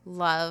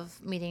love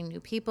meeting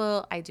new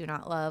people. I do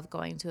not love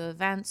going to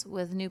events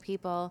with new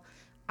people.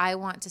 I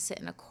want to sit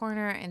in a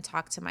corner and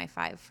talk to my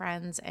 5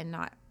 friends and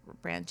not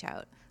branch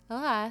out.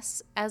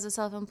 Alas, as a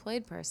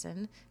self-employed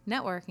person,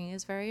 networking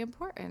is very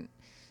important.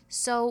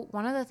 So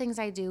one of the things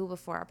I do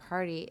before a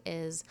party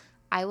is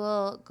I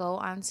will go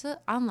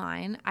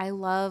online. I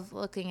love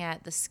looking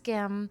at the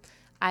Skim.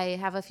 I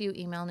have a few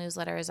email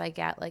newsletters I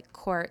get, like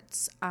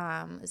Quartz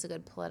is a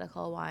good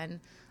political one.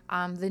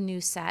 The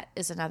New Set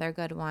is another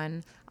good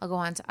one. I'll go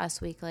on to Us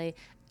Weekly.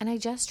 And I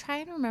just try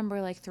and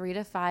remember like 3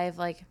 to 5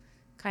 like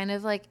kind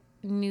of like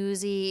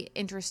newsy,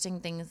 interesting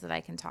things that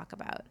I can talk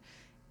about.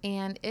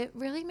 And it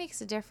really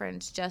makes a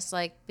difference just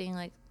like being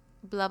like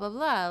blah, blah,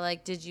 blah.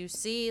 Like, did you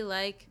see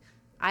like,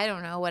 I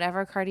don't know,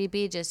 whatever Cardi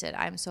B just did.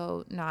 I'm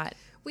so not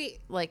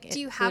like. do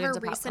you have a fluent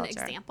to pop recent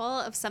culture. example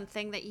of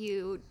something that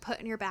you put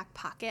in your back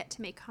pocket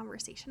to make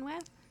conversation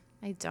with?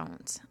 I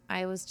don't.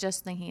 I was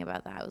just thinking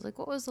about that. I was like,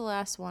 what was the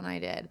last one I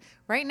did?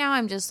 Right now,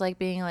 I'm just like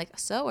being like,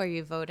 so are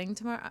you voting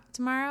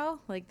tomorrow?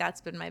 Like,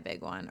 that's been my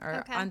big one,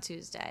 or Okay. on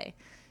Tuesday,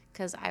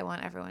 because I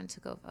want everyone to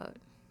go vote.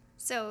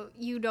 So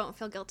you don't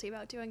feel guilty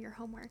about doing your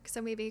homework.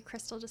 So maybe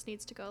Crystal just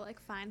needs to go like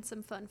find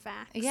some fun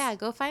facts. Yeah,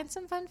 go find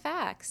some fun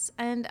facts.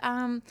 And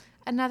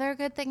another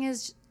good thing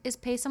is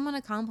pay someone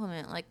a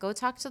compliment. Like, go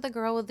talk to the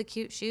girl with the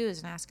cute shoes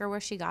and ask her where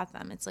she got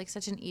them. It's like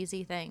such an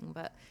easy thing,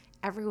 but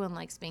everyone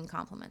likes being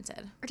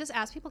complimented. Or just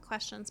ask people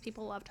questions.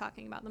 People love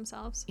talking about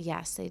themselves.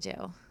 Yes, they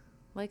do.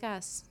 Like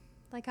us.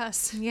 Like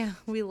us. Yeah,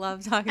 we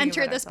love talking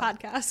Enter about this ourselves.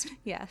 podcast.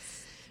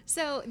 Yes.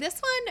 So this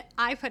one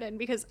I put in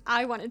because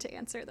I wanted to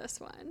answer this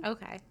one.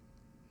 Okay.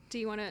 Do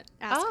you want to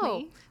ask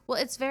me?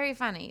 Well, it's very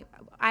funny.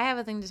 I have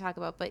a thing to talk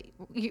about, but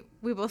we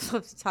both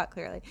love to talk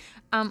clearly.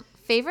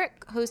 Favorite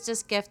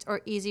hostess gift or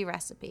easy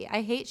recipe?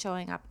 I hate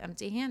showing up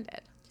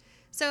empty-handed.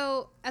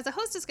 So as a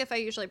hostess gift, I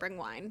usually bring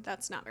wine.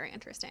 That's not very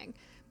interesting.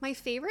 My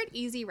favorite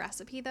easy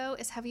recipe, though,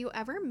 is have you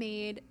ever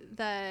made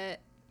the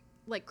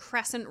like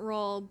crescent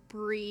roll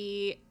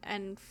brie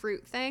and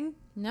fruit thing?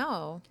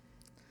 No.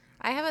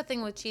 I have a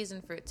thing with cheese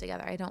and fruit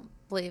together. I don't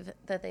believe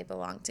that they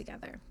belong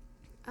together.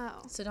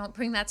 Oh. So don't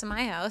bring that to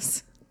my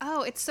house.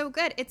 Oh, it's so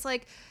good. It's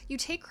like you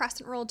take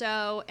crescent roll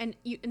dough and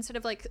you instead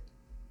of like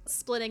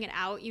splitting it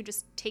out, you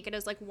just take it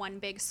as like one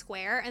big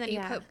square and then you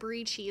Yeah. put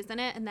brie cheese in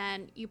it and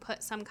then you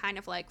put some kind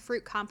of like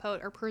fruit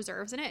compote or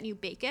preserves in it and you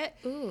bake it.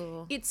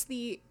 Ooh. It's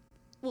the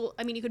well,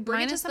 I mean, you could bring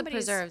it to Minus the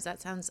somebody's preserves. That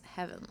sounds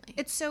heavenly.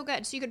 It's so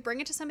good. So you could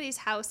bring it to somebody's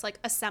house like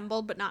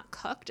assembled but not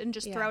cooked and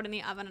just Yeah. throw it in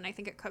the oven and I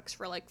think it cooks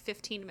for like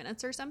 15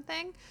 minutes or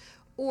something.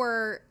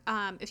 Or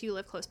if you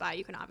live close by,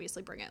 you can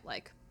obviously bring it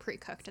like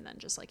pre-cooked and then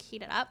just like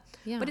heat it up.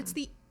 Yeah. But it's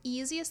the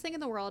easiest thing in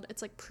the world.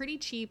 It's like pretty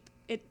cheap.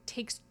 It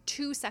takes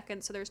 2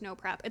 seconds, so there's no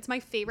prep. It's my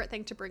favorite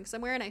thing to bring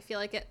somewhere, and I feel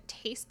like it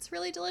tastes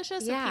really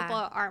delicious. Yeah. And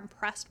people are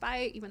impressed by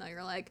it, even though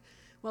you're like,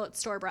 well, it's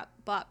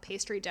store-bought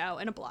pastry dough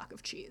and a block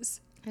of cheese.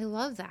 I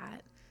love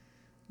that.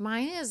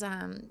 Mine is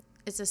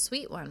it's a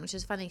sweet one, which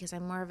is funny because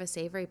I'm more of a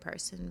savory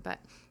person, but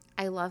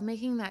I love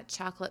making that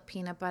chocolate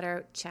peanut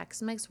butter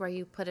Chex Mix where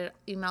you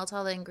melt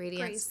all the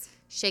ingredients, Grace.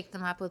 shake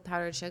them up with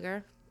powdered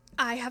sugar.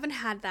 I haven't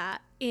had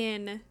that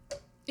in.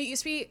 It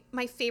used to be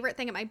my favorite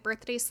thing at my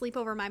birthday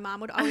sleepover. My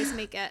mom would always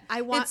make it.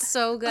 I want. It's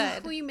so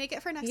good. Will you make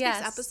it for next Yes.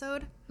 week's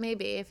episode?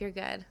 Maybe if you're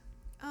good.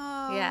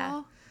 Oh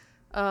Yeah.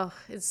 Oh,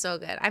 it's so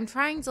good. I'm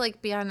trying to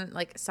like be on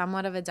like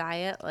somewhat of a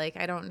diet. Like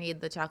I don't need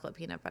the chocolate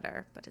peanut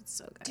butter, but it's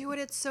so good. Do it.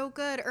 It's so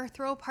good. Or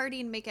throw a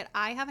party and make it.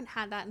 I haven't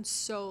had that in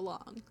so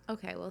long.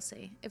 Okay, we'll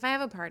see. If I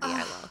have a party,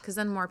 I will, because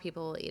then more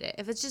people will eat it.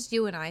 If it's just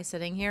you and I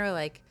sitting here,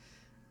 like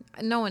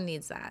no one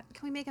needs that.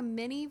 Can we make a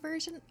mini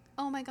version?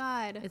 Oh my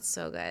god, It's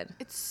so good.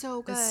 it's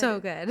so good. It's so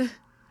good.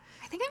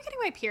 I think I'm getting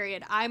my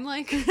period. I'm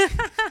like.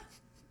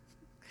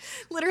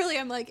 Literally,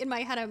 I'm like in my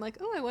head. I'm like,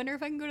 oh, I wonder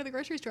if I can go to the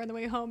grocery store on the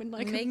way home and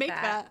like make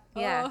that.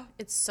 Yeah, Oh.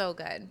 it's so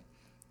good.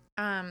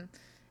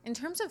 In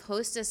terms of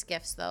hostess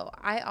gifts, though,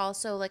 I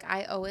also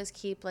I always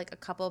keep like a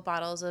couple of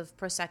bottles of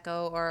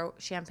prosecco or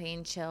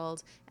champagne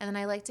chilled, and then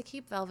I like to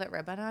keep velvet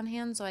ribbon on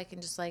hand so I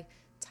can just like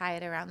tie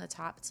it around the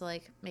top to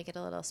like make it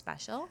a little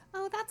special.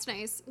 Oh, that's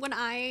nice. When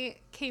I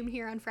came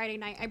here on Friday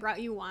night, I brought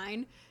you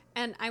wine,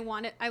 and I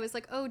was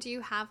like, oh, do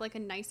you have like a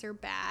nicer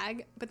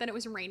bag? But then it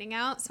was raining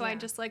out, so I Yeah.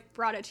 just like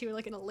brought it to you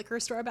like in a liquor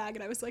store bag,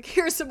 and I was like,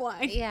 here's some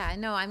wine. Yeah,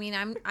 no, I mean,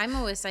 I'm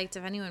always psyched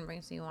if anyone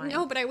brings me wine.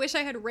 No, but I wish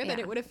I had ribbon.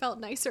 Yeah. It would have felt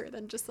nicer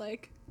than just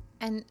like.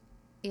 And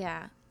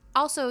yeah.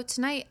 Also,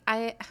 tonight,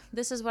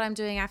 this is what I'm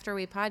doing after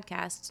we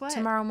podcast. What?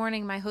 Tomorrow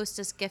morning, my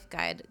hostess gift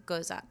guide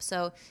goes up.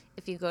 So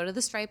if you go to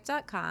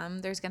thestripe.com,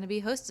 there's going to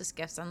be hostess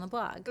gifts on the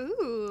blog.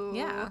 Ooh.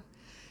 Yeah.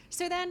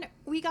 So then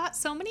we got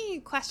so many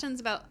questions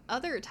about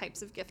other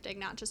types of gifting,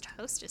 not just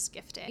hostess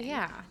gifting.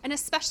 Yeah. And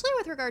especially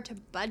with regard to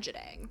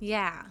budgeting.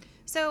 Yeah.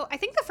 So I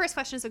think the first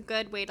question is a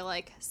good way to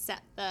like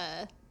set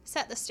the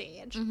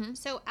stage. Mm-hmm.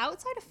 So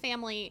outside of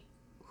family,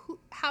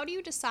 how do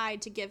you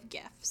decide to give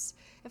gifts?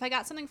 If I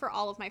got something for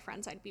all of my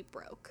friends, I'd be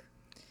broke.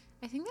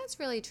 I think that's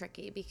really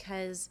tricky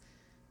because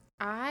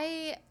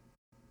I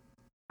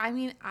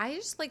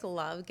just like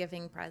love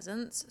giving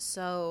presents.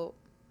 So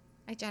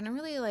I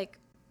generally like,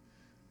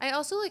 I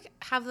also like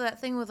have that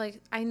thing with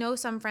like, I know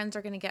some friends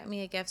are going to get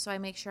me a gift, so I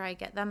make sure I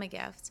get them a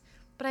gift.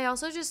 But I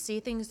also just see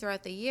things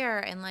throughout the year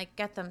and like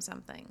get them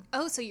something.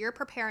 Oh, so you're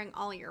preparing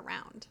all year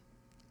round.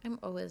 I'm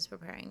always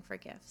preparing for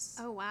gifts.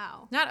 Oh,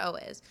 wow. Not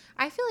always.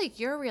 I feel like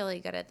you're really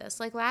good at this.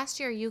 Like last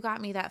year you got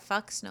me that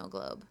fuck snow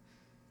globe.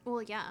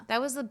 Well, yeah. That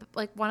was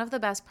one of the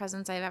best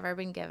presents I've ever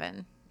been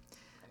given.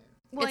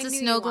 Well, It's I a knew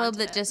snow you globe wanted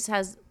that it. just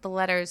has the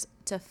letters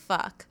to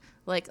fuck,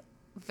 like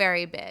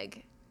very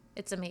big.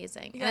 It's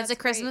amazing. Yeah, And it's a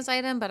it's great. Christmas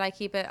item, but I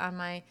keep it on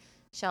my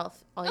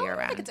shelf all Oh, year I don't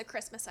round. think it's a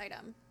Christmas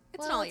item.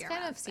 It's an well, all it's year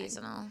kind round of thing.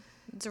 seasonal.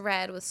 It's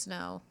red with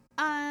snow.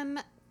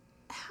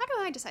 How do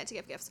I decide to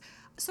give gifts?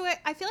 So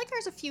I feel like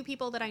there's a few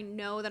people that I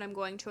know that I'm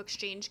going to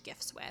exchange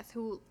gifts with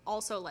who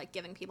also like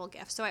giving people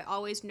gifts. So I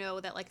always know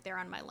that like they're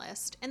on my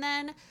list. And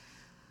then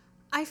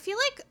I feel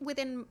like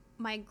within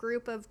my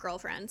group of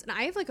girlfriends, and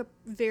I have like a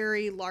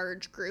very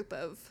large group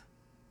of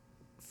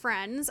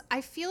friends,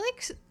 I feel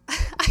like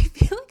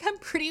I'm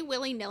pretty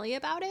willy-nilly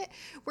about it,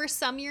 where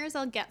some years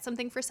I'll get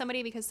something for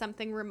somebody because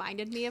something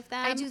reminded me of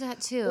them. I do that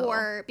too.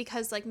 Or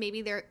because like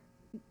maybe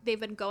they've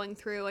been going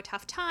through a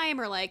tough time,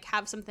 or like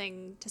have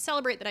something to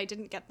celebrate that I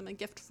didn't get them a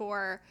gift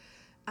for.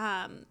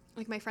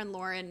 Like my friend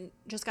Lauren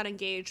just got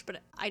engaged, but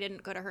I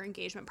didn't go to her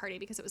engagement party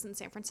because it was in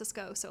San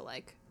Francisco. So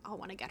like I'll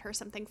want to get her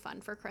something fun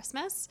for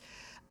Christmas.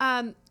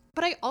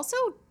 But I also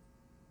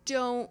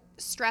don't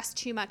stress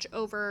too much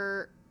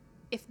over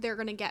if they're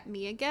going to get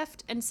me a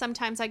gift. And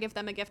sometimes I give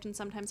them a gift and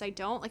sometimes I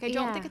don't. Like I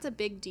don't Yeah. think it's a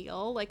big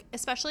deal. Like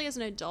especially as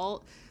an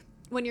adult,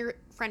 when your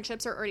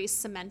friendships are already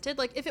cemented.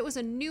 Like if it was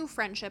a new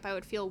friendship, I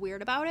would feel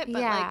weird about it. But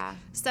Yeah. like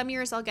some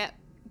years I'll get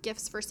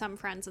gifts for some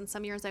friends and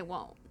some years I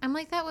won't. I'm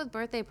like that with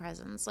birthday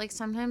presents. Like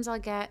sometimes I'll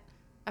get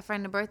a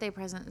friend a birthday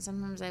present and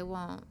sometimes I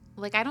won't.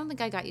 Like I don't think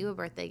I got you a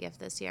birthday gift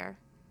this year.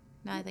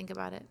 Now I think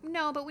about it.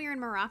 No, but we were in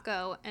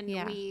Morocco and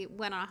Yeah. we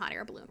went on a hot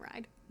air balloon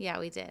ride. Yeah,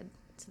 we did.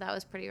 So that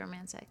was pretty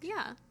romantic.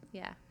 Yeah.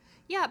 Yeah.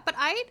 Yeah, but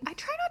I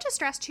try not to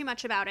stress too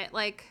much about it.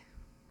 Like,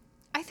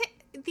 I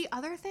think the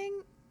other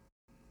thing,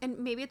 and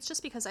maybe it's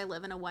just because I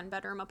live in a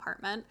one-bedroom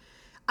apartment,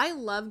 I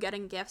love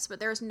getting gifts, but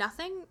there's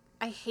nothing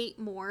I hate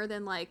more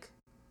than, like,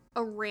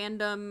 a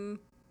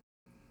random,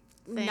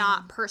 Thing.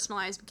 not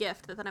personalized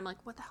gift that then I'm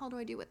like, what the hell do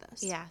I do with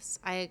this? Yes,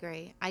 I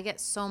agree. I get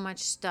so much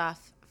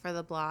stuff for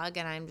the blog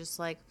and I'm just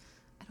like,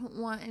 I don't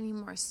want any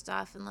more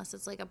stuff unless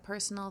it's like a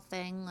personal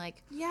thing.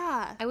 Like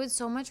Yeah. I would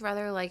so much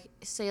rather like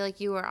say like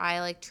you or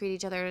I like treat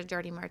each other to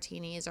dirty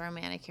martinis or a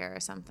manicure or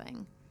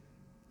something.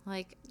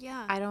 Like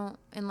Yeah. I don't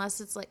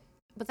unless it's like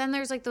but then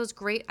there's like those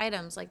great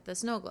items like the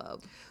snow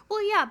globe.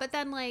 Well, yeah, but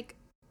then, like,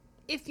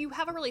 if you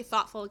have a really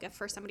thoughtful gift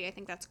for somebody, I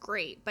think that's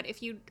great. But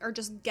if you are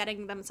just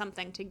getting them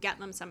something to get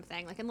them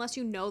something, like, unless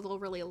you know they'll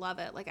really love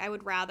it, like, I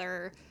would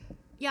rather,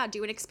 yeah,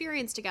 do an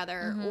experience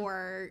together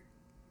or,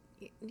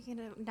 you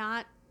know,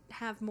 not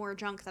have more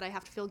junk that I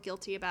have to feel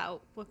guilty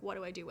about. What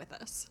do I do with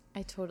this?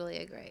 I totally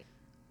agree.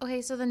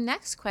 Okay, so the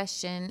next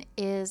question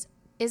is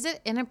it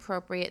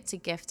inappropriate to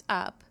gift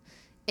up,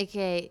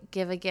 aka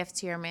give a gift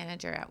to your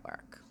manager at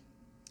work?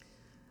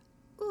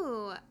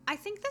 Ooh, I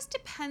think this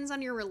depends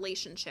on your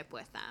relationship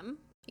with them.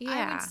 I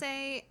Yeah. would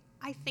say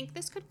I think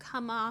this could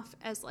come off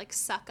as like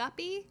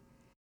suck-uppy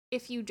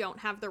if you don't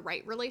have the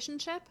right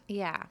relationship.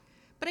 Yeah.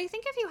 But I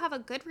think if you have a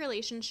good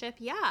relationship,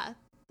 yeah,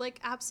 like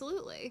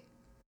absolutely.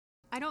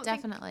 I don't think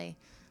Definitely.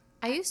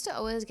 I used to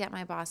always get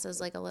my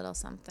bosses like a little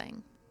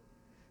something.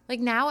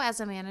 Like now as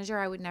a manager,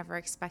 I would never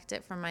expect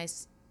it from my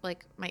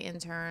my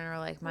intern or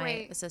like my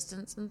Right.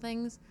 assistants and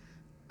things.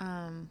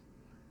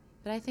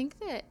 But I think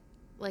that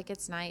like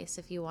it's nice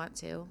if you want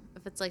to.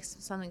 If it's like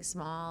something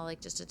small, like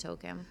just a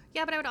token.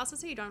 Yeah, but I would also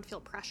say you don't feel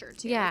pressure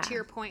to. Yeah. To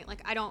your point,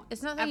 like I don't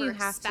It's not that ever you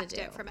have to expect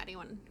it do. from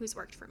anyone who's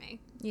worked for me.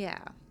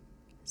 Yeah.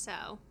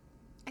 So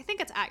I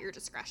think it's at your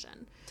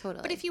discretion.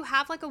 Totally. But if you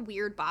have like a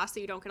weird boss that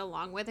you don't get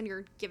along with and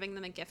you're giving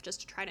them a gift just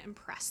to try to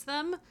impress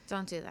them,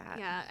 Don't do that.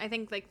 yeah, I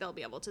think like they'll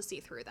be able to see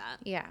through that.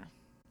 Yeah.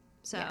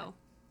 So Yeah.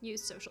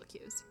 use social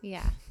cues.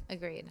 Yeah.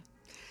 Agreed.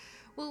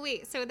 Well,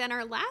 wait. So then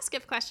our last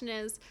gift question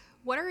is,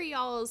 what are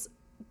y'all's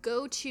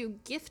go-to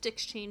gift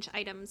exchange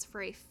items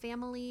for a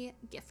family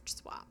gift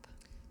swap?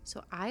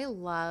 So I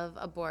love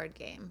a board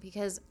game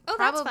because Oh,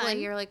 that's probably fun.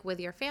 you're like with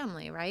your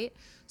family, right?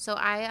 So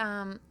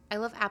I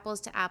love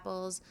Apples to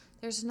Apples.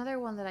 There's another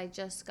one that I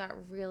just got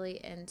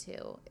really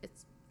into.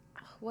 It's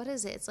what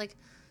is it? It's like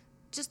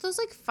just those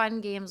like fun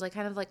games, like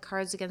kind of like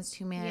Cards Against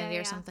Humanity or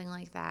Yeah. something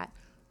like that.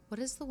 What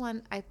is the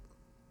one? I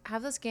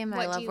have this game that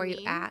What I Do love You where you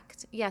Meme?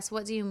 act. Yes,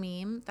 What Do You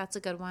Meme? That's a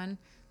good one.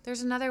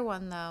 There's another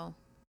one though.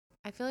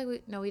 I feel like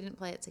we didn't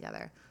play it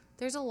together.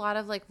 There's a lot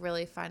of like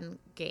really fun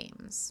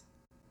games.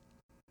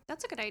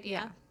 That's a good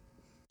idea.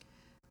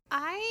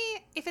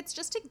 If it's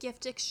just a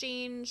gift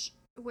exchange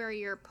where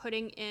you're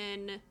putting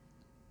in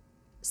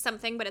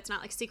something, but it's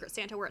not like Secret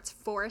Santa where it's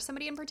for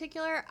somebody in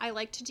particular, I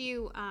like to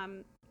do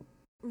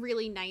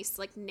really nice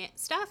like knit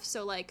stuff.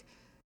 So like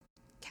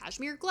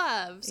cashmere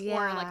gloves or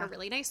like Yeah. a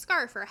really nice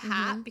scarf or a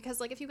hat, because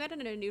like if you get it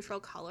in a neutral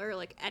color,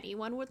 like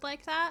anyone would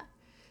like that.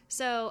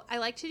 So I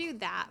like to do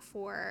that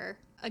for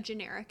a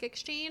generic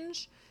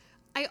exchange.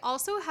 I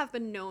also have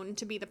been known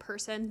to be the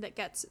person that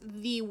gets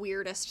the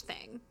weirdest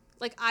thing.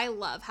 Like I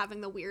love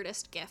having the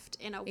weirdest gift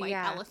in a white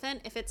Yeah.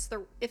 elephant if it's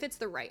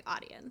the right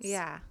audience.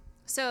 Yeah.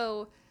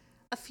 So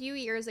a few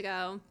years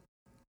ago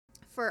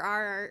for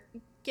our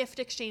gift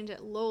exchange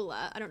at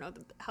Lola, I don't know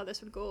how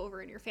this would go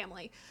over in your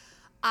family.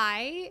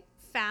 I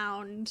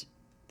found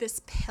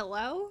this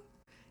pillow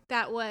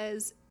that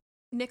was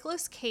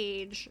Nicolas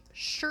Cage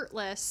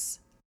shirtless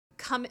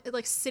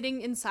like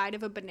sitting inside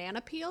of a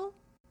banana peel,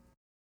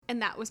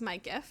 and that was my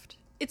gift.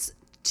 It's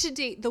to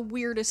date the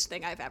weirdest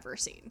thing I've ever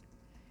seen.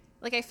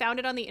 Like I found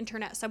it on the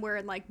internet somewhere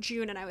in like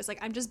June, and I was like,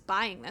 I'm just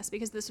buying this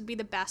because this would be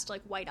the best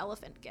like white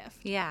elephant gift.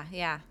 Yeah.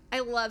 Yeah. I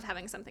love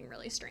having something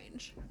really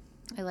strange.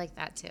 I like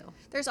that too.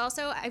 There's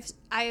also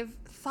I've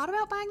thought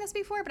about buying this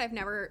before, but I've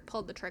never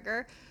pulled the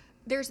trigger.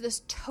 There's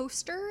this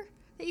toaster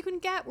that you can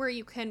get where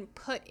you can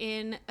put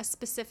in a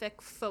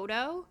specific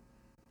photo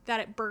that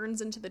it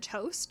burns into the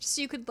toast.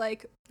 So you could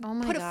like Oh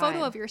my put a photo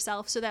God. of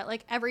yourself so that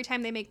like every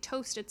time they make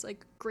toast, it's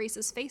like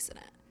Grace's face in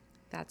it.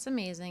 That's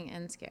amazing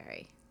and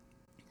scary.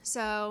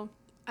 So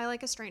I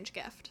like a strange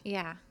gift.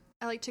 Yeah.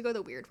 I like to go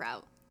the weird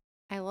route.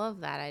 I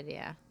love that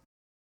idea.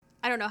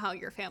 I don't know how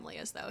your family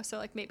is though, so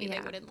like maybe they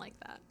Yeah. wouldn't like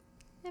that.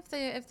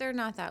 If they're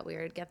not that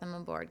weird, get them a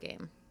board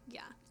game.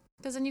 Yeah.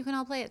 Because then you can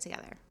all play it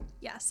together.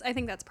 Yes, I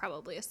think that's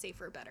probably a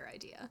safer, better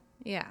idea.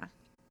 Yeah.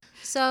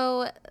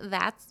 So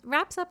that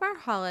wraps up our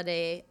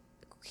holiday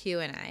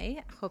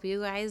Q&A. Hope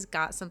you guys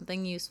got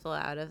something useful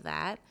out of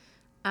that.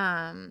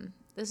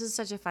 This is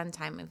such a fun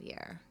time of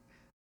year.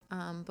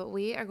 But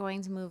we are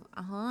going to move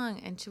along.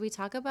 And should we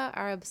talk about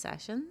our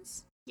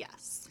obsessions?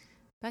 Yes.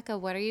 Becca,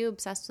 what are you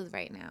obsessed with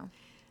right now?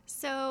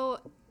 So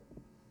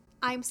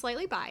I'm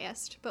slightly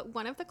biased, but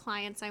one of the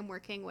clients I'm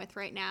working with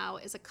right now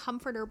is a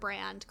comforter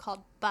brand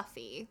called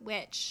Buffy,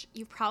 which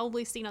you've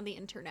probably seen on the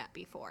internet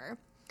before.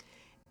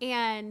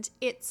 And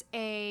it's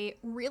a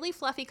really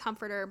fluffy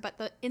comforter, but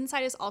the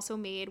inside is also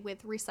made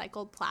with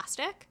recycled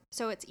plastic,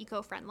 so it's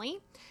eco-friendly.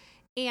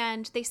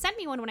 And they sent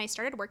me one when I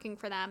started working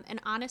for them, and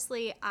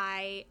honestly,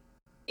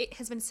 it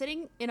has been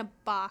sitting in a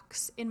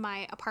box in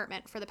my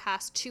apartment for the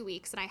past 2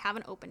 weeks, and I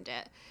haven't opened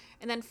it.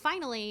 And then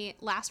finally,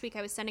 last week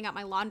I was sending out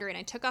my laundry, and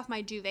I took off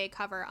my duvet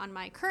cover on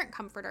my current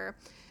comforter,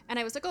 and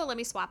I was like, oh, let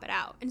me swap it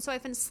out. And so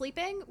I've been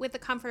sleeping with the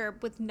comforter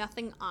with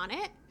nothing on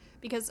it,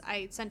 because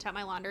I sent out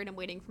my laundry and I'm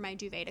waiting for my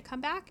duvet to come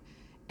back.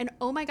 And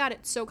oh my God,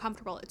 it's so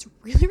comfortable. It's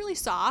really, really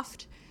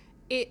soft.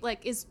 It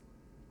like is,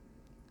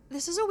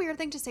 this is a weird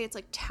thing to say. It's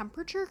like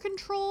temperature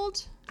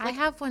controlled. I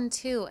have one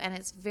too, and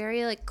it's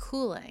very like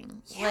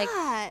cooling. Yeah,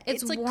 like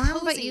it's like warm,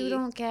 but cozy. you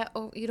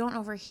don't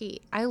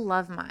overheat. I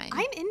love mine.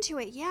 I'm into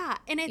it. Yeah.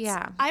 And it's,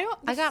 Yeah.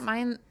 I got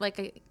mine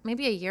like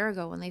maybe a year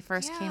ago when they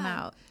first came Yeah.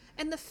 out.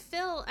 And the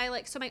fill, I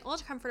like, so my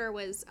old comforter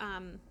was,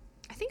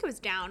 I think it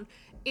was down.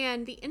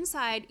 And the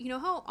inside, you know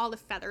how all the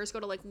feathers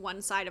go to like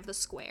one side of the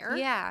square?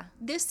 Yeah.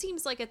 This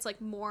seems like it's like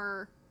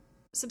more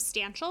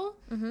substantial.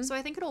 So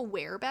I think it'll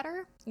wear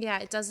better. Yeah,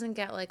 it doesn't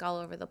get like all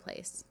over the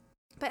place.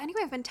 But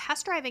anyway, I've been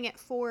test driving it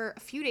for a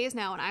few days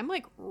now and I'm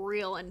like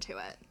real into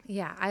it.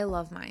 Yeah, I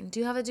love mine. Do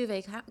you have a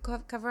duvet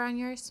cover on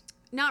yours?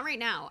 Not right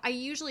now. I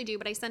usually do,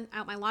 but I sent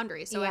out my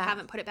laundry, so I Yeah.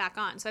 haven't put it back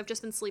on. So I've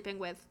just been sleeping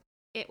with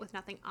it with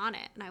nothing on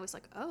it. And I was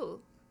like, oh,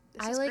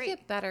 this I is like great.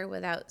 it better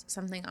without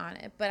something on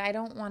it, but I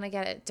don't want to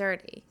get it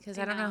dirty because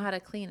I don't know know. how to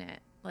clean it.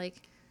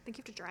 Like, I think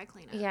you have to dry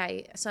clean it.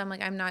 yeah, so I'm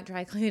like, I'm not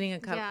dry cleaning a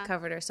Yeah.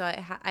 comforter, so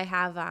I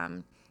have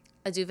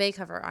a duvet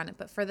cover on it.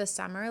 But for the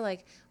summer,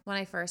 like when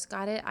I first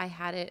got it, I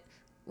had it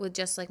with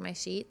just like my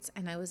sheets,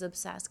 and I was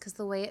obsessed because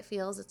the way it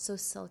feels, it's so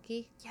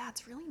silky. Yeah,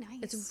 it's really nice.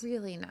 It's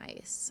really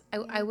nice.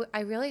 I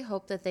really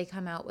hope that they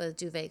come out with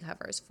duvet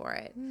covers for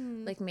it,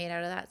 like made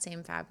out of that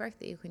same fabric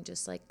that you can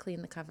just like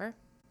clean the cover.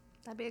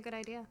 That'd be a good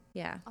idea.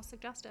 Yeah. I'll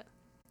suggest it.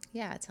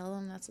 Yeah, tell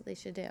them that's what they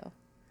should do.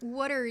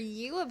 What are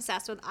you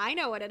obsessed with? I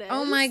know what it is.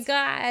 Oh my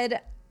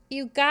God.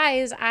 You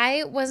guys,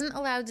 I wasn't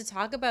allowed to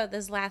talk about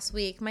this last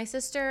week. My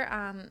sister,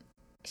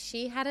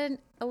 she had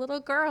a little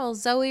girl,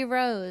 Zoe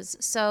Rose.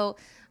 So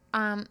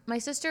my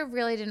sister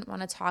really didn't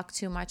want to talk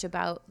too much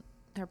about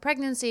her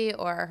pregnancy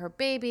or her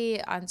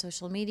baby on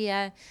social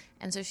media.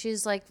 And so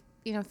she's like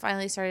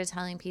finally started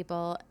telling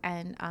people,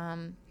 and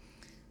I'm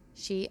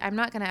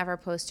not going to ever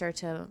post her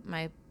to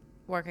my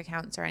work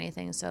accounts or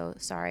anything, so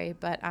sorry,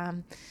 but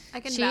I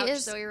can she vouch.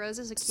 is Zoe Rose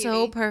is a cutie.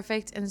 so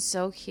perfect and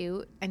so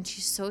cute, and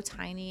she's so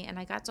tiny, and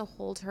I got to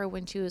hold her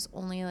when she was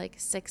only like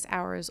 6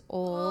 hours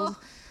old. Oh.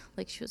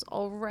 Like, she was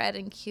all red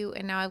and cute,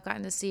 and now I've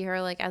gotten to see her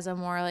like as a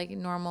more like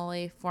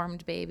normally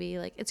formed baby.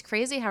 Like, it's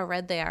crazy how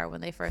red they are when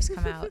they first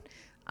come out.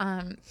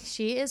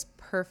 She is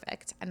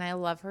perfect, and I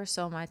love her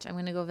so much. I'm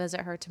gonna go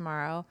visit her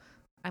tomorrow.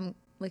 I'm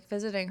like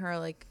visiting her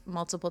like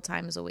multiple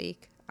times a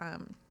week.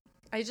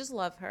 I just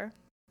love her.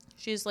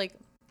 She's like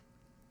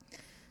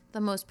the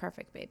most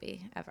perfect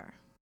baby ever.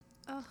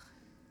 Ugh.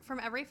 From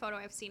every photo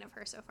I've seen of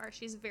her so far,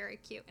 she's very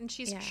cute. And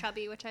she's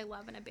chubby, which I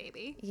love in a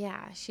baby.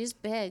 Yeah, she's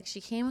big.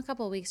 She came a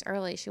couple weeks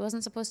early. She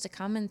wasn't supposed to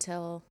come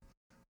until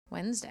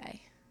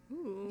Wednesday.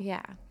 Ooh.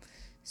 Yeah.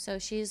 So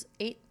she's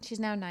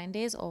now 9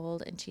 days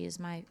old, and she's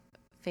my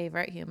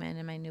favorite human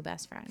and my new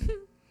best friend.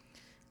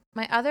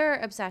 My other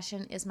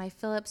obsession is my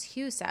Philips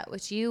Hue set,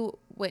 which you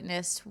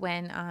witnessed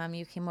when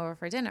you came over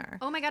for dinner.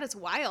 Oh my God, it's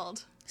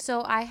wild.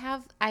 So I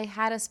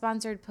had a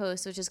sponsored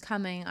post, which is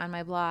coming on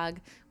my blog,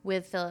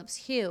 with Philips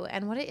Hue.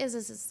 And what it is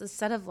it's a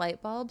set of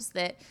light bulbs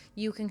that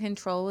you can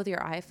control with your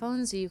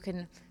iPhone. So you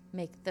can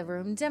make the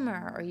room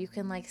dimmer, or you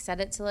can like set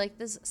it to like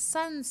this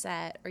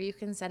sunset, or you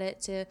can set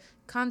it to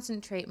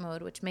concentrate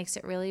mode, which makes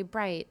it really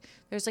bright.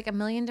 There's like a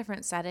million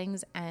different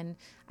settings. And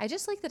I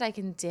just like that I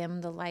can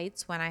dim the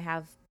lights when I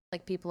have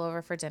like people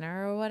over for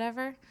dinner or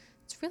whatever.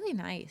 It's really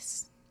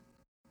nice.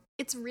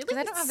 It's really, because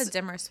I don't have a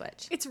dimmer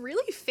switch. It's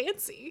really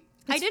fancy.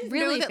 I It's didn't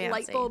really know that fancy.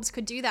 light bulbs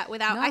could do that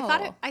without.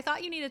 No. I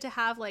thought you needed to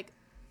have like.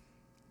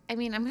 I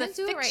mean, I'm going to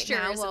do it right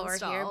now fixtures while we're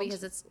here, installed.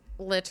 because it's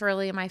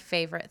literally my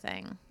favorite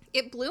thing.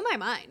 It blew my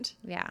mind.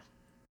 Yeah.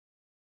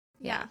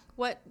 Yeah.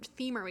 What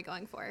theme are we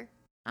going for?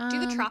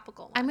 Do the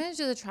tropical one. I'm going to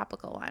do the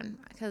tropical one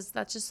because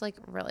that's just like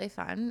really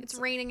fun. It's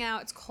raining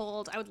out. It's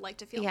cold. I would like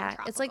to feel more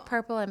tropical. It's like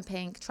purple and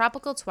pink.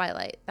 Tropical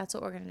Twilight. That's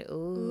what we're going to do.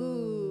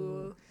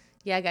 Ooh.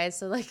 Yeah, guys.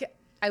 So like,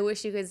 I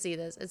wish you could see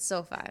this. It's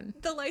so fun.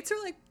 The lights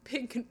are like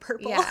pink and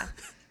purple. Yeah.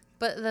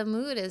 But the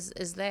mood is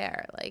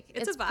there. Like,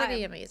 It's a vibe.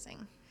 pretty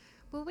amazing.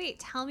 Well, wait.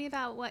 Tell me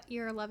about what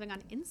you're loving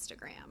on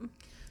Instagram.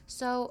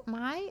 So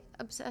my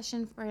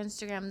obsession for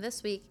Instagram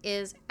this week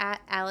is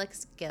at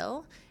Alex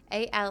Gill,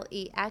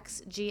 AlexGill.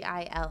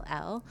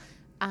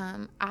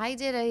 I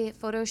did a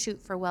photo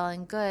shoot for Well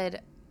and Good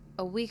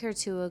a week or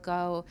two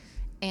ago,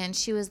 and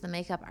she was the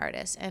makeup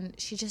artist, and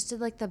she just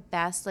did like the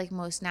best, like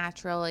most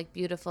natural, like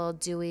beautiful,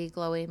 dewy,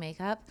 glowy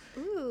makeup.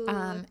 Ooh.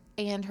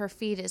 And her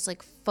feed is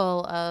like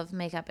full of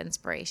makeup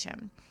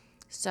inspiration.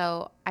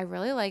 So I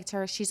really liked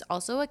her. She's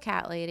also a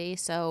cat lady,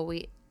 so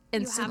we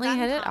instantly that in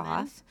hit it common.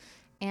 off.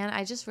 And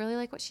I just really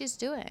like what she's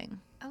doing.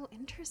 Oh,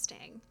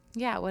 interesting.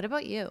 Yeah, what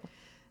about you?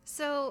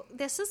 So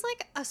this is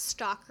like a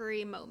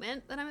stalkery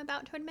moment that I'm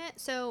about to admit.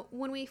 So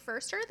when we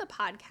first started the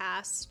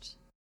podcast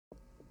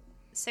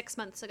 6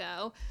 months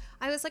ago,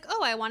 I was like,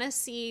 oh, I want to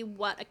see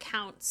what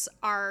accounts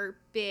are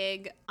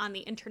big on the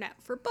internet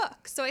for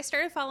books. So I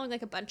started following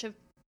like a bunch of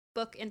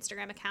book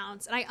Instagram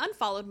accounts, and I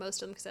unfollowed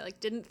most of them because I like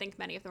didn't think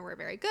many of them were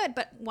very good.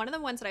 But one of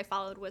the ones that I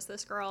followed was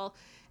this girl,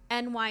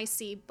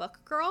 NYC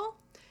Book Girl.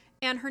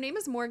 And her name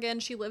is Morgan.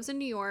 She lives in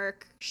New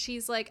York.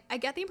 She's like, I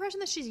get the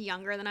impression that she's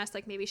younger than us.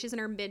 Like maybe she's in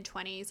her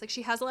mid-20s. Like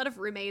she has a lot of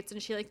roommates, and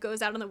she like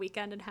goes out on the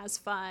weekend and has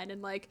fun.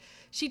 And like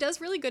she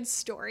does really good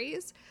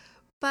stories.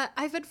 But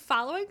I've been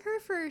following her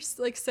for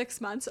like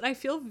 6 months, and I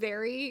feel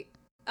very,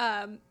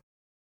 I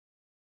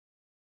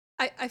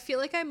feel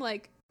like I'm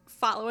like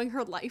following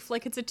her life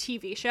like it's a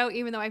TV show,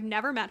 even though I've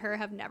never met her,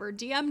 have never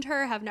DM'd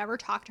her, have never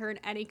talked to her in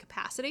any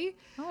capacity.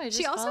 Oh, I just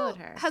she also followed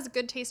her. has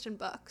good taste in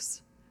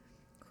books.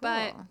 Cool.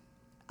 But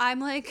I'm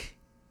like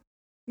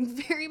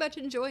very much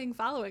enjoying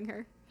following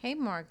her. Hey,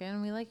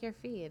 Morgan, we like your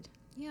feed.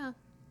 Yeah.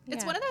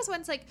 It's Yeah. one of those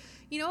ones like,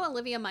 you know,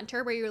 Olivia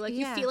Munter, where you're like,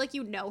 Yeah. you feel like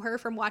you know her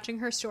from watching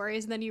her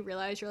stories, and then you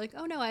realize you're like,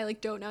 oh no, I like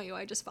don't know you.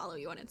 I just follow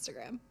you on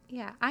Instagram.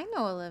 Yeah, I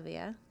know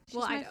Olivia. She's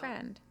Well, I my don't.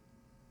 friend.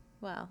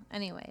 Well,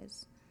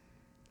 anyways.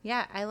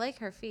 Yeah, I like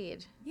her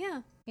feed.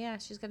 Yeah. Yeah,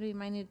 she's going to be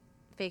my new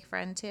fake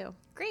friend too.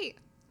 Great.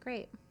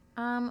 Great.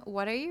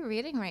 What are you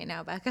reading right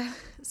now, Becca?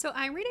 So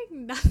I'm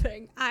reading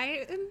nothing.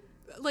 I am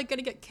like going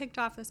to get kicked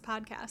off this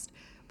podcast.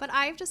 But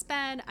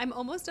I'm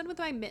almost done with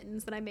my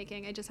mittens that I'm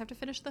making. I just have to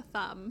finish the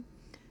thumb.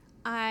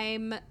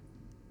 I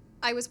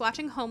was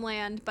watching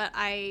Homeland, but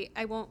I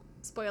won't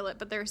spoil it,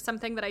 but there's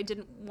something that I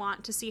didn't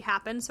want to see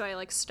happen, so I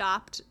like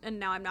stopped, and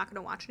now I'm not going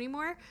to watch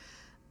anymore.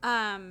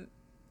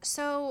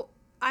 So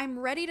I'm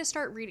ready to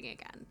start reading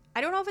again.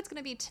 I don't know if it's going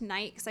to be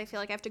tonight because I feel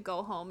like I have to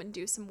go home and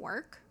do some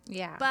work.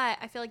 Yeah. But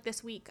I feel like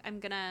this week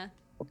I'm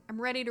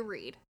ready to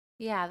read.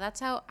 Yeah, that's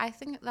how I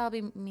think that'll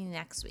be me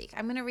next week.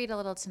 I'm going to read a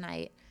little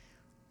tonight,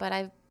 but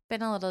I've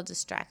been a little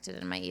distracted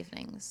in my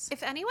evenings.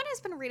 If anyone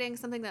has been reading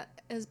something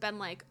that has been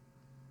like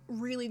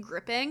really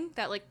gripping,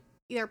 that like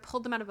either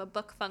pulled them out of a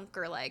book funk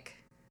or like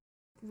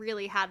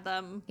really had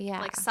them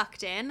like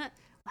sucked in,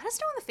 let us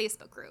know in the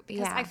Facebook group,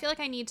 because I feel like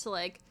I need to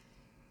like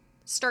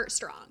start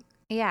strong.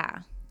 Yeah.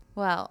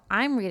 Well,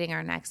 I'm reading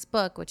our next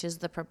book, which is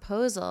The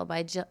Proposal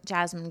by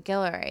Jasmine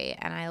Guillory,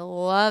 and I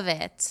love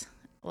it.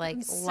 Like,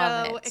 I'm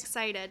love so it.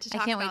 excited to I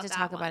talk can't wait about to that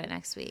talk about one. it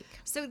next week.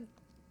 So,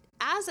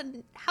 as a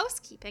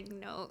housekeeping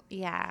note,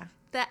 Yeah.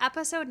 the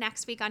episode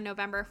next week on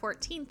November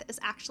 14th is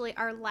actually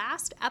our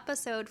last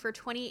episode for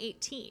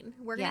 2018.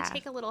 We're going Yeah. to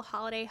take a little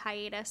holiday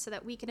hiatus so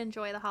that we can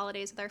enjoy the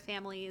holidays with our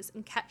families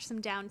and catch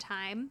some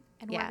downtime.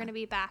 And we're Yeah. going to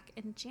be back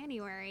in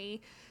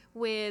January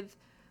with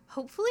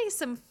hopefully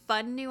some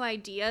fun new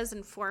ideas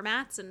and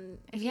formats. And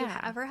if you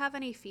Yeah. ever have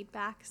any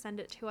feedback,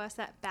 send it to us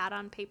at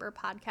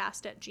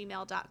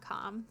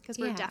badonpaperpodcast@gmail.com because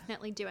we're Yeah.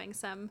 definitely doing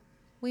some.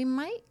 We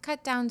might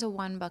cut down to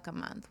one book a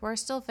month. We're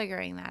still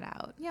figuring that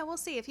out. Yeah, we'll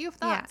see. If you have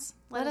Yeah. thoughts,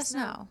 Let us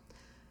know.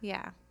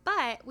 Yeah.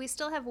 But we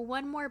still have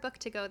one more book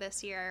to go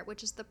this year,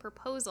 which is The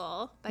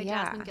Proposal by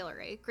Yeah. Jasmine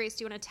Guillory. Grace,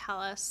 do you want to tell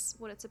us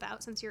what it's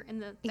about since you're in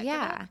the thick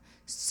Yeah. of it?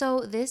 So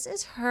this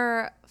is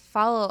her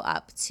follow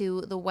up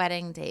to The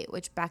Wedding Date,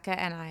 which Becca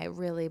and I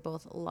really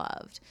both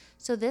loved.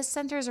 So this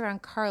centers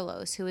around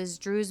Carlos, who is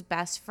Drew's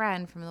best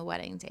friend from The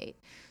Wedding Date.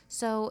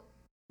 So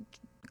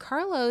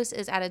Carlos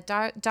is at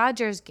a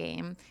Dodgers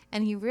game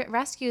and he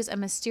rescues a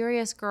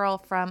mysterious girl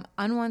from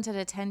unwanted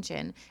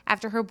attention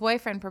after her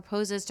boyfriend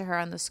proposes to her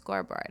on the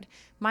scoreboard.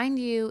 Mind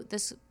you,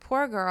 this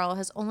poor girl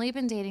has only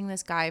been dating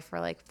this guy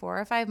for like 4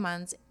 or 5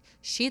 months.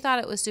 She thought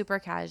it was super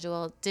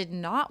casual, did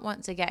not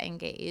want to get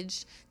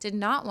engaged, did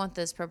not want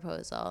this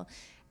proposal.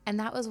 And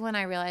that was when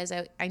I realized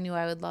I knew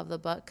I would love the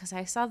book because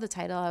I saw the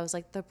title. I was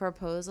like, The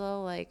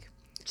Proposal, like...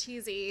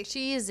 Cheesy.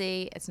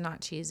 Cheesy. It's not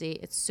cheesy.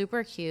 It's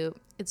super cute.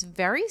 It's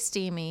very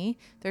steamy.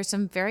 There's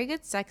some very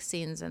good sex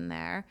scenes in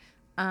there.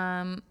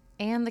 And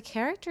the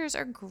characters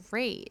are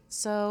great.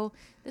 So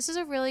this is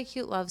a really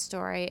cute love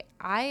story.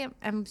 I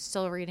am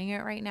still reading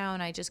it right now,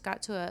 and I just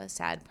got to a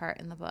sad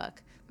part in the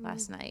book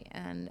last night,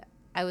 and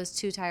I was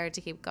too tired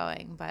to keep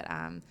going. But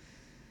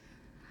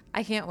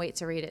I can't wait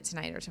to read it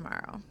tonight or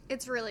tomorrow.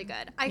 It's really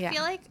good. I Yeah.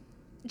 feel like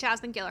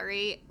Jasmine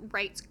Guillory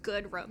writes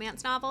good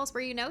romance novels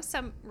where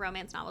some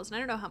romance novels, and I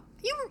don't know how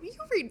you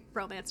read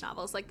romance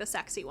novels, like the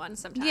sexy ones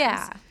sometimes.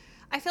 Yeah.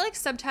 I feel like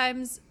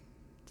sometimes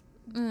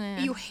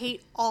you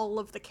hate all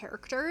of the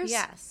characters.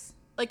 Yes.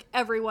 Like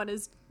everyone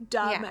is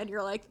dumb Yeah. and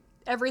you're like,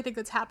 everything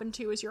that's happened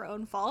to you is your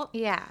own fault.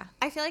 Yeah.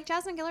 I feel like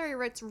Jasmine Guillory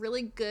writes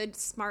really good,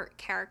 smart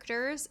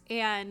characters,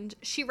 and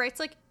she writes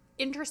like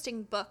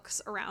interesting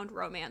books around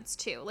romance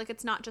too. Like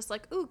it's not just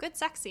like, ooh, good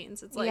sex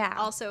scenes. It's like Yeah.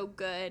 also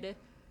good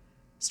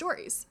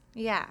stories.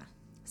 Yeah.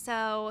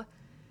 So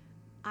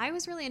I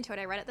was really into it.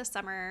 I read it this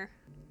summer,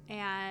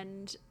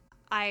 and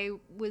I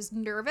was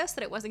nervous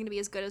that it wasn't going to be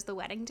as good as The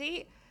Wedding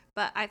Date,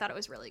 but I thought it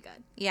was really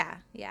good. Yeah.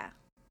 Yeah.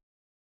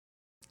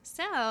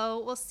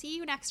 So we'll see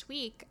you next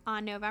week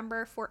on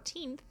November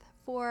 14th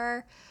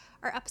for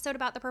our episode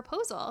about The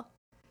Proposal.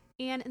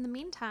 And in the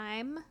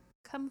meantime,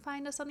 come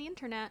find us on the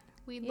internet.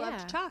 We'd love Yeah.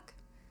 to talk.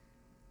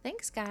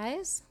 Thanks,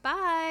 guys.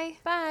 Bye.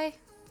 Bye.